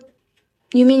 well,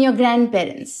 you mean your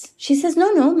grandparents? She says,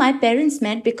 no, my parents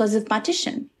met because of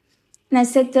partition. And I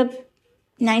said,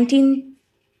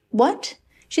 what?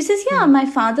 She says, yeah, my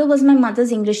father was my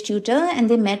mother's English tutor and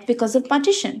they met because of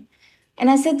partition. And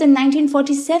I said, the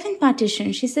 1947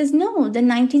 partition. She says, no, the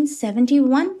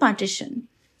 1971 partition.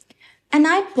 And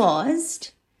I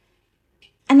paused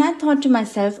and I thought to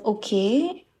myself,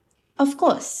 okay, of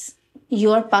course,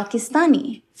 you're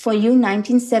Pakistani. For you,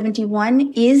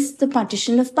 1971 is the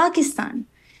partition of Pakistan.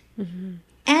 Mm-hmm.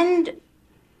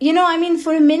 And,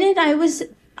 for a minute, I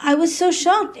was so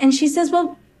shocked. And she says,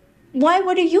 well,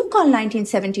 what do you call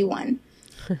 1971?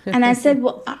 And I said,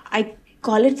 well, I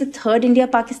call it the Third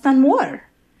India-Pakistan War.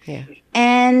 Yeah.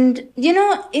 And,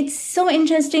 it's so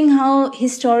interesting how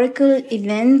historical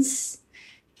events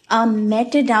are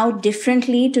meted out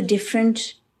differently to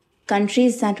different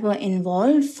countries that were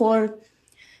involved. For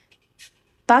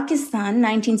Pakistan,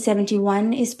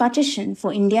 1971 is partition.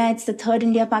 For India, it's the Third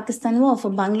India-Pakistan War.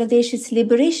 For Bangladesh, it's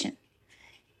liberation.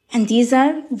 And these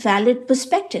are valid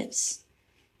perspectives.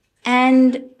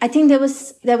 And I think there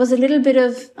was a little bit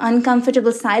of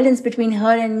uncomfortable silence between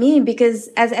her and me because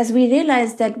as we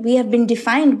realized that we have been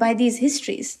defined by these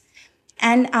histories.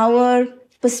 And our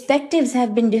perspectives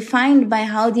have been defined by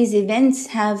how these events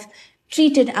have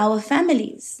treated our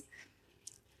families.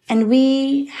 And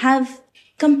we have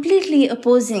completely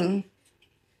opposing,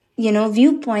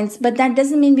 viewpoints, but that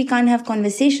doesn't mean we can't have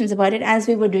conversations about it as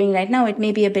we were doing right now. It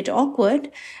may be a bit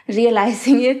awkward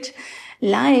realizing it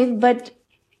live, but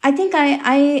I think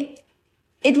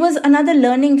it was another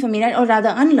learning for me, or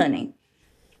rather unlearning.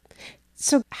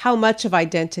 So how much of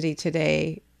identity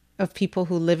today of people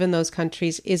who live in those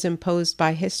countries is imposed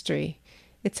by history?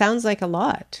 It sounds like a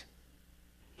lot.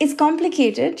 It's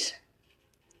complicated.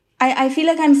 I feel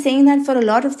like I'm saying that for a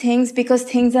lot of things because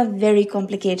things are very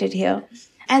complicated here.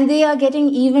 And they are getting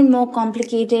even more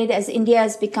complicated as India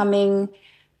is becoming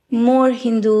more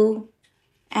Hindu,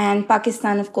 and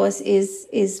Pakistan, of course,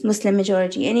 is Muslim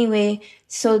majority anyway.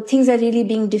 So things are really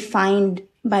being defined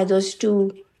by those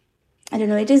two. I don't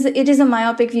know, it is a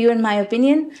myopic view in my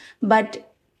opinion,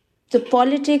 but the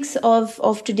politics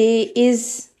of today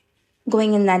is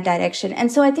going in that direction.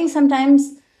 And so I think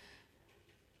sometimes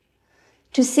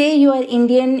to say you are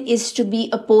Indian is to be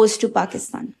opposed to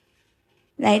Pakistan,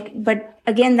 right? But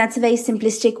again, that's a very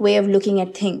simplistic way of looking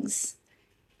at things.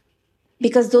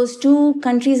 Because those two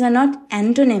countries are not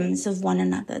antonyms of one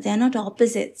another. They are not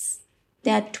opposites.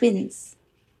 They are twins.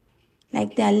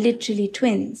 Like they are literally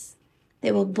twins.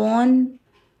 They were born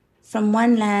from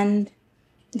one land.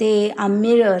 They are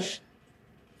mirror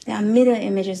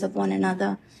images of one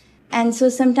another. And so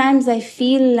sometimes I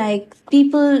feel like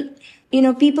people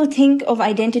think of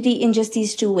identity in just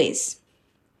these two ways.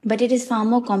 But it is far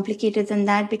more complicated than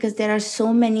that because there are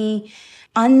so many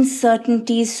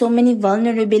uncertainties, so many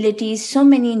vulnerabilities, so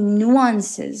many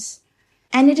nuances.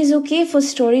 And it is okay for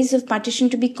stories of partition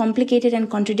to be complicated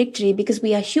and contradictory because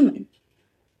we are human.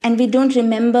 And we don't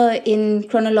remember in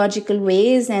chronological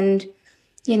ways, and,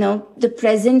 the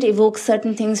present evokes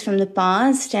certain things from the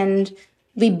past, and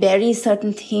we bury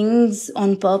certain things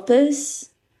on purpose.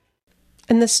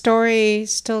 And the story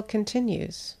still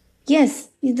continues. Yes,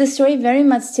 the story very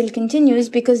much still continues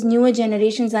because newer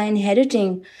generations are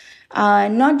inheriting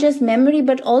not just memory,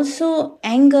 but also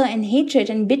anger and hatred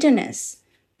and bitterness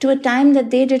to a time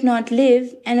that they did not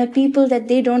live and a people that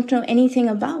they don't know anything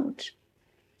about.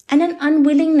 And an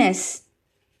unwillingness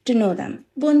to know them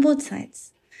on both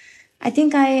sides. I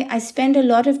think I spend a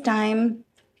lot of time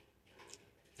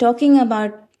talking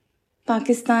about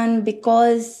Pakistan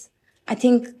because I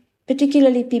think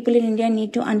particularly people in India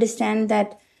need to understand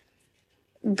that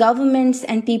governments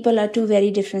and people are two very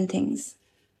different things.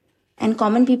 And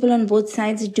common people on both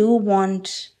sides do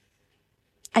want,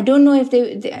 I don't know if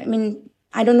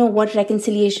I don't know what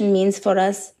reconciliation means for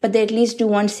us, but they at least do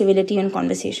want civility and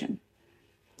conversation.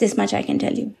 This much I can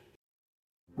tell you.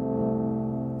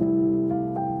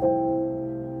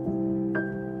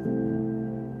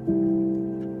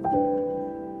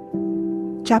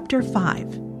 Chapter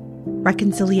 5: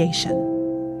 Reconciliation.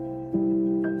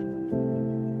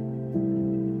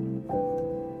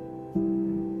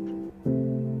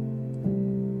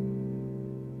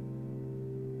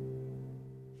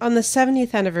 On the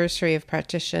 70th anniversary of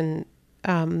partition,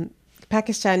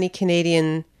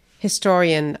 Pakistani-Canadian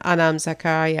historian Anam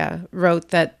Zakaria wrote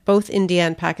that both India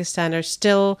and Pakistan are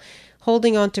still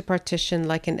holding on to partition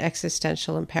like an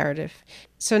existential imperative.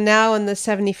 So now on the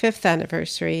 75th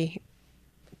anniversary,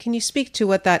 can you speak to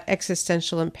what that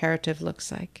existential imperative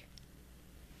looks like?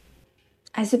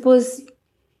 I suppose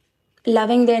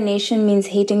loving their nation means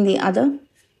hating the other.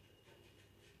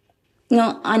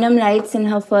 Anam writes in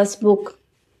her first book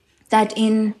that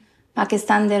in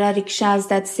Pakistan there are rickshaws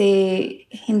that say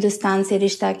Hindustan se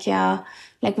rishta kya,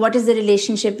 like what is the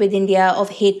relationship with India, of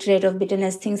hatred, of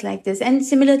bitterness, things like this. And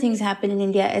similar things happen in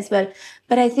India as well.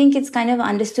 But I think it's kind of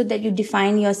understood that you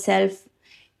define yourself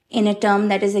in a term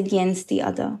that is against the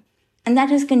other. And that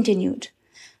has continued.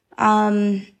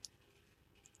 That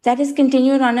has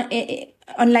continued on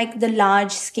like the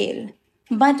large scale.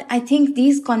 But I think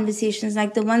these conversations,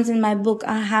 like the ones in my book,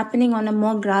 are happening on a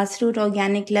more grassroots,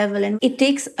 organic level. And it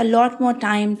takes a lot more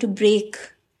time to break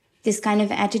this kind of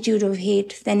attitude of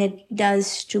hate than it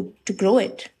does to grow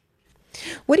it.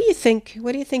 What do you think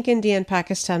India and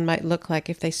Pakistan might look like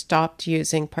if they stopped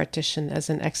using partition as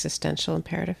an existential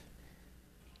imperative?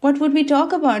 What would we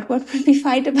talk about? What would we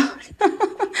fight about?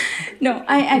 No,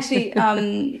 I actually,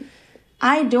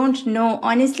 I don't know.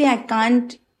 Honestly, I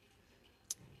can't.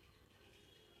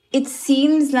 It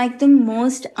seems like the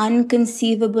most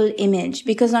unconceivable image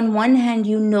because on one hand,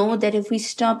 you know that if we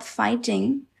stop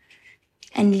fighting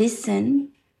and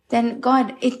listen, then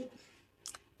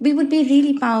we would be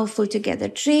really powerful together.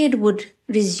 Trade would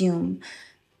resume.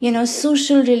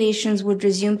 Social relations would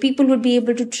resume. People would be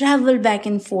able to travel back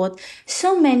and forth.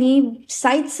 So many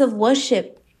sites of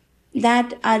worship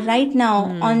that are right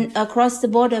now across the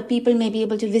border, people may be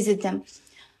able to visit them.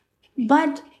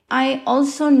 But I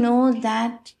also know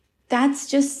that that's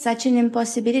just such an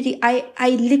impossibility.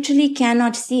 I literally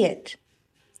cannot see it.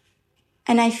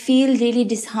 And I feel really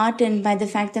disheartened by the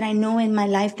fact that I know in my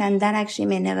lifetime that actually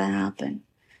may never happen.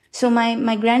 So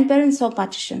my grandparents saw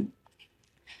partition.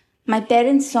 My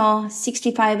parents saw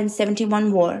 65 and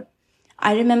 71 war.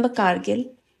 I remember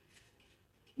Kargil.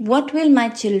 What will my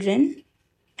children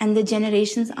and the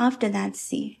generations after that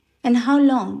see? And how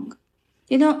long?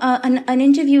 An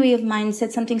interviewee of mine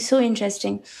said something so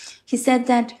interesting. He said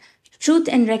that truth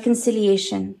and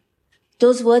reconciliation,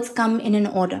 those words come in an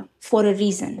order for a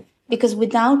reason. Because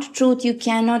without truth, you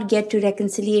cannot get to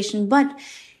reconciliation. But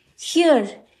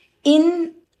here,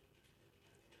 in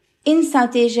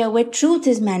South Asia, where truth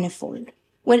is manifold,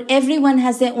 where everyone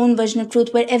has their own version of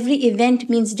truth, where every event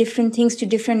means different things to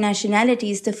different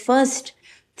nationalities, the first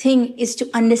thing is to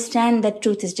understand that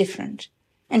truth is different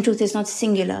and truth is not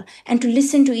singular, and to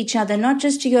listen to each other, not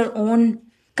just to your own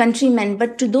countrymen,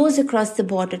 but to those across the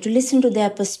border, to listen to their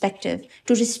perspective,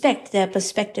 to respect their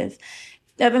perspective.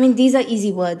 These are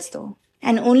easy words though.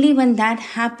 And only when that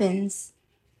happens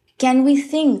can we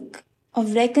think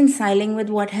of reconciling with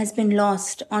what has been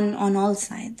lost on all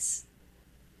sides.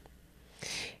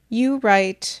 You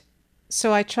write,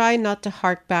 so I try not to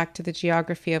hark back to the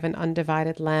geography of an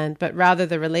undivided land, but rather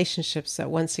the relationships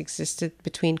that once existed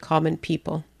between common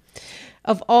people.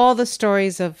 Of all the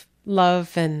stories of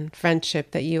love and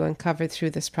friendship that you uncovered through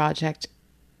this project,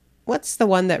 what's the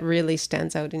one that really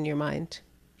stands out in your mind?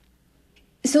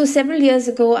 So several years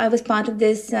ago, I was part of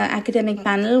this academic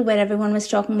panel where everyone was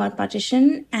talking about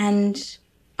partition. And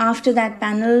after that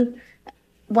panel,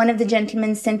 one of the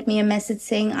gentlemen sent me a message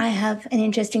saying, I have an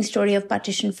interesting story of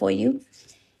partition for you.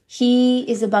 He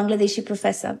is a Bangladeshi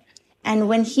professor. And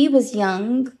when he was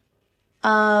young,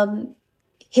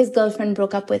 his girlfriend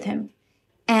broke up with him.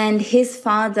 And his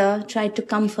father tried to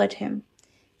comfort him.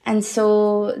 And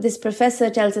so this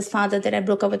professor tells his father that I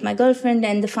broke up with my girlfriend.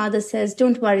 And the father says,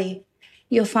 don't worry.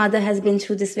 Your father has been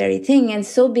through this very thing. And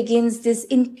so begins this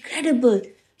incredible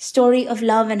story of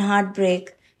love and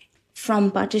heartbreak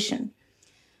from partition.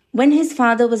 When his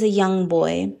father was a young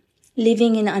boy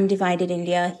living in undivided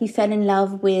India, he fell in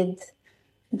love with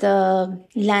the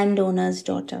landowner's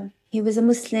daughter. He was a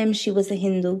Muslim, she was a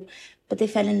Hindu, but they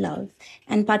fell in love.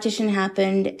 And partition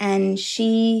happened and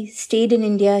she stayed in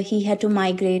India. He had to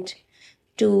migrate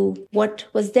to what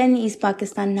was then East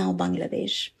Pakistan, now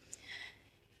Bangladesh.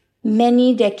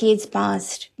 Many decades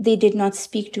passed. They did not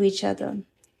speak to each other.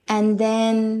 And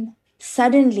then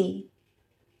suddenly,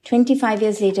 25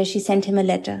 years later, she sent him a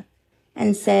letter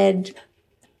and said,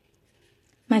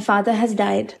 my father has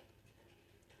died.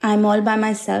 I'm all by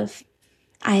myself.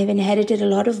 I have inherited a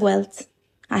lot of wealth.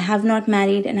 I have not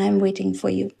married and I'm waiting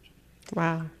for you.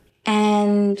 Wow.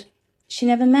 And she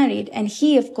never married. And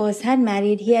he, of course, had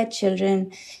married. He had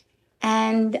children.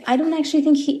 And I don't actually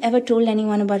think he ever told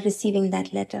anyone about receiving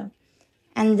that letter.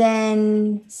 And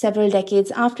then several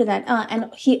decades after that,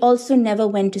 and he also never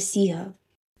went to see her.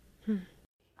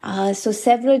 So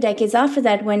several decades after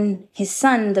that, when his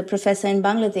son, the professor in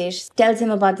Bangladesh, tells him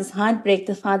about this heartbreak,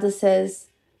 the father says,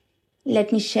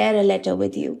 let me share a letter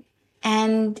with you.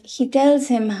 And he tells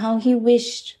him how he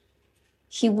wished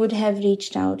he would have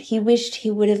reached out. He wished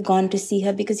he would have gone to see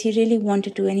her because he really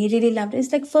wanted to and he really loved her.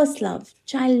 It's like first love,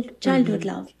 childhood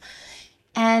love.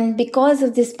 And because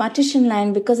of this partition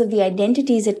line, because of the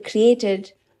identities it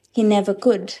created, he never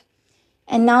could.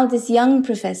 And now this young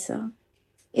professor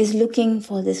is looking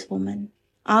for this woman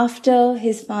after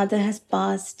his father has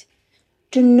passed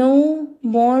to know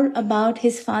more about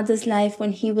his father's life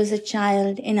when he was a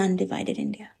child in undivided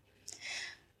India.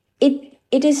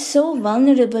 It is so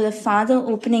vulnerable, a father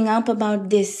opening up about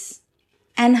this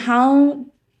and how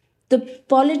the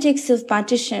politics of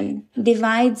partition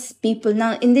divides people.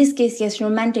 Now, in this case, yes,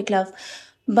 romantic love,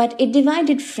 but it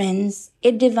divided friends,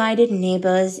 it divided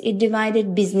neighbors, it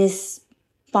divided business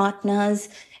partners.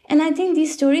 And I think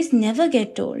these stories never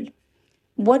get told.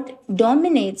 What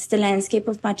dominates the landscape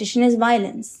of partition is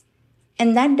violence.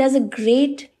 And that does a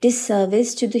great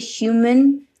disservice to the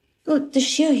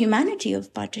sheer humanity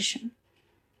of partition.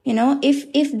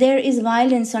 If there is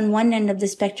violence on one end of the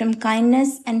spectrum,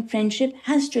 kindness and friendship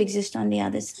has to exist on the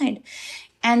other side.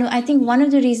 And I think one of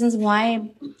the reasons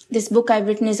why this book I've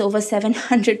written is over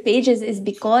 700 pages is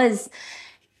because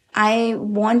I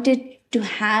wanted to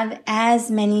have as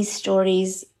many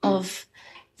stories of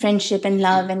friendship and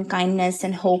love and kindness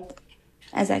and hope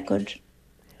as I could.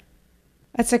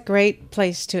 That's a great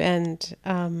place to end.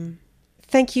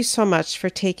 Thank you so much for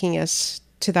taking us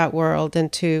to that world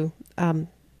and to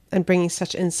and bringing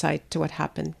such insight to what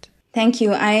happened. Thank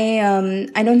you. I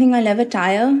don't think I'll ever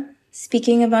tire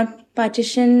speaking about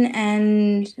partition,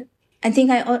 and I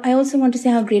think I also want to say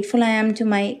how grateful I am to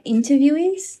my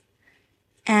interviewees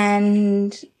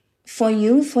and for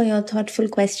you for your thoughtful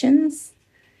questions.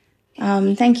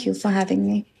 Thank you for having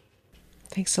me.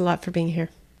 Thanks a lot for being here.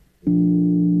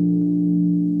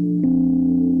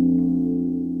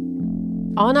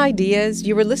 On Ideas,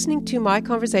 you were listening to my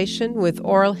conversation with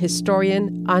oral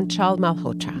historian Aanchal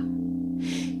Malhotra.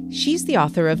 She's the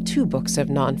author of 2 books of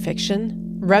nonfiction,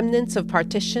 Remnants of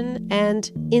Partition and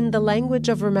In the Language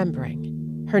of Remembering.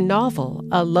 Her novel,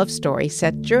 a love story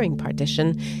set during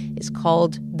partition, is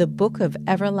called The Book of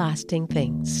Everlasting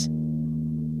Things.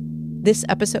 This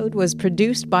episode was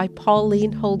produced by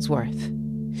Pauline Holdsworth.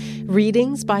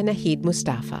 Readings by Naheed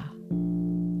Mustafa.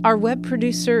 Our web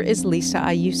producer is Lisa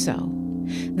Ayuso.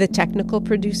 The technical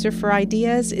producer for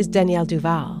Ideas is Danielle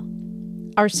Duval.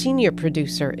 Our senior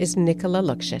producer is Nicola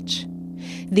Luksic.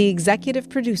 The executive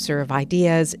producer of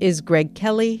Ideas is Greg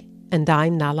Kelly, and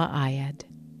I'm Nahlah Ayed.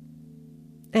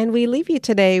 And we leave you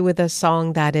today with a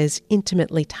song that is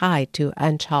intimately tied to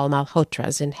Aanchal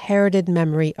Malhotra's inherited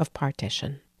memory of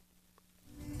partition.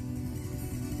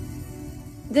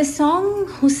 The song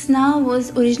Husna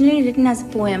was originally written as a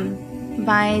poem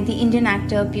by the Indian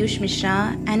actor Piyush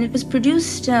Mishra, and it was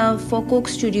produced for Coke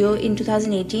Studio in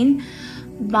 2018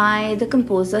 by the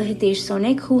composer Hitesh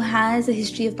Sonik, who has a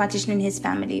history of partition in his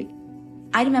family.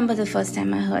 I remember the first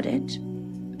time I heard it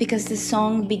because the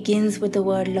song begins with the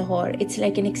word Lahore. It's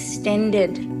like an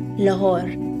extended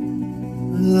Lahore.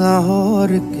 Lahore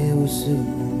ke us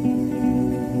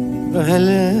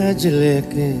pehle jile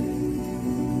ke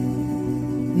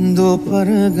do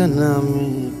pargana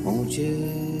mein pahunche.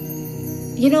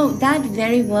 You know, that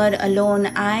very word alone,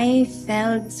 I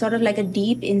felt sort of like a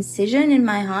deep incision in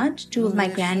my heart. 2 of my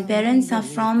grandparents are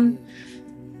from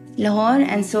Lahore,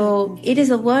 and so it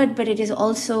is a word, but it is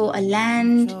also a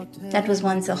land that was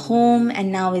once a home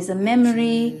and now is a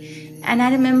memory. And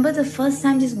I remember the first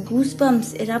time just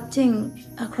goosebumps erupting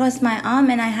across my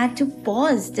arm, and I had to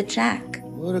pause the track.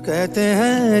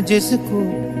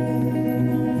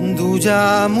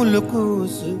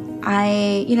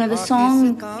 The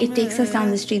song, it takes us down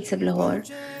the streets of Lahore.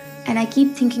 And I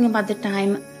keep thinking about the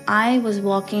time I was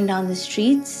walking down the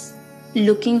streets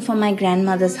looking for my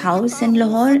grandmother's house in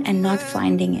Lahore and not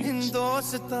finding it.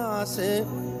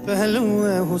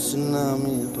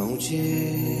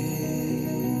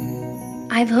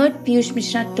 I've heard Piyush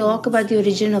Mishra talk about the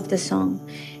origin of the song,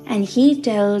 and he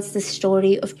tells the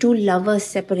story of 2 lovers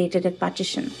separated at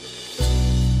partition.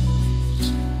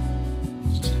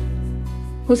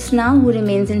 Husna, who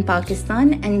remains in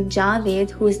Pakistan, and Javed,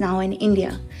 who is now in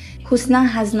India. Husna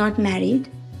has not married,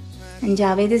 and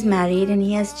Javed is married and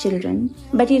he has children.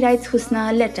 But he writes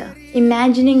Husna a letter,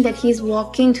 imagining that he is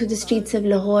walking through the streets of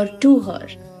Lahore to her,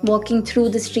 walking through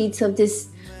the streets of this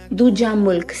Duja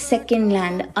Mulk, second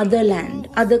land,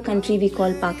 other country we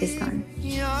call Pakistan.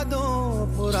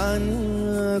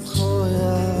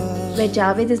 Where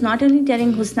Javed is not only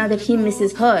telling Husna that he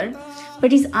misses her,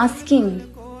 but he's asking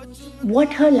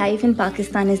what her life in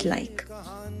Pakistan is like.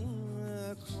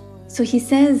 So he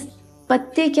says,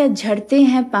 पत्ते क्या झड़ते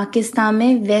हैं पाकिस्तान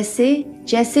में वैसे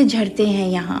जैसे झड़ते हैं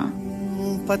यहाँ.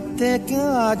 पत्ते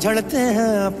क्या झड़ते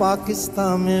हैं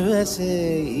पाकिस्तान में वैसे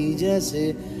ही जैसे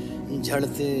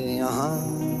झड़ते यहाँ.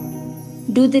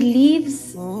 Do the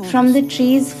leaves from the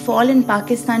trees fall in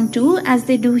Pakistan too, as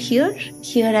they do here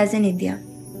as in India?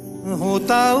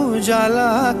 होता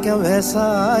उजाला क्या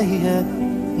वैसा ही है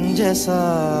जैसा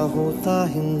होता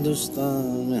हिंदुस्तान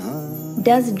में हाँ.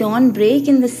 Does dawn break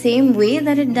in the same way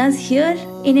that it does here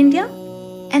in India?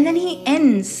 And then he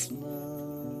ends.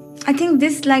 I think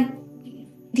this, like,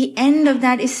 the end of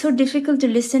that is so difficult to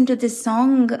listen to this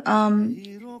song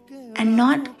and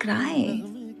not cry.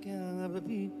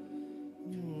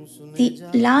 The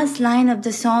last line of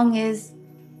the song is,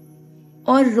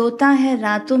 और रोता है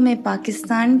रातों में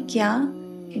पाकिस्तान क्या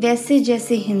वैसे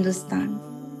जैसे Hindustan.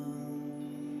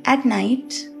 At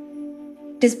night,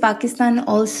 does Pakistan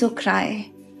also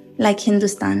cry like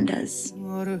Hindustan does?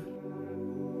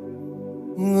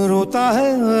 रोता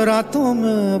है रातों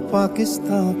में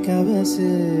पाकिस्तान क्या वैसे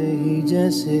ही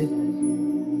जैसे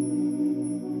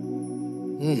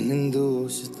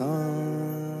Hindustan.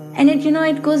 And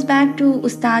it goes back to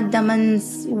Ustad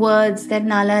Daman's words that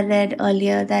Nahlah read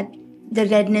earlier, that the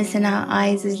redness in our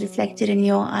eyes is reflected in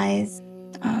your eyes.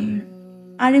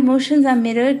 Our emotions are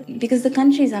mirrored because the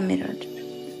countries are mirrored.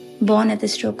 Born at the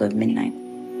stroke of midnight.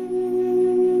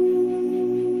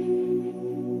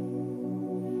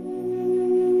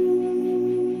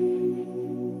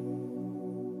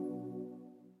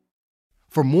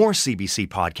 For more CBC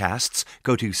podcasts,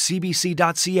 go to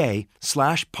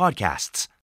cbc.ca/podcasts.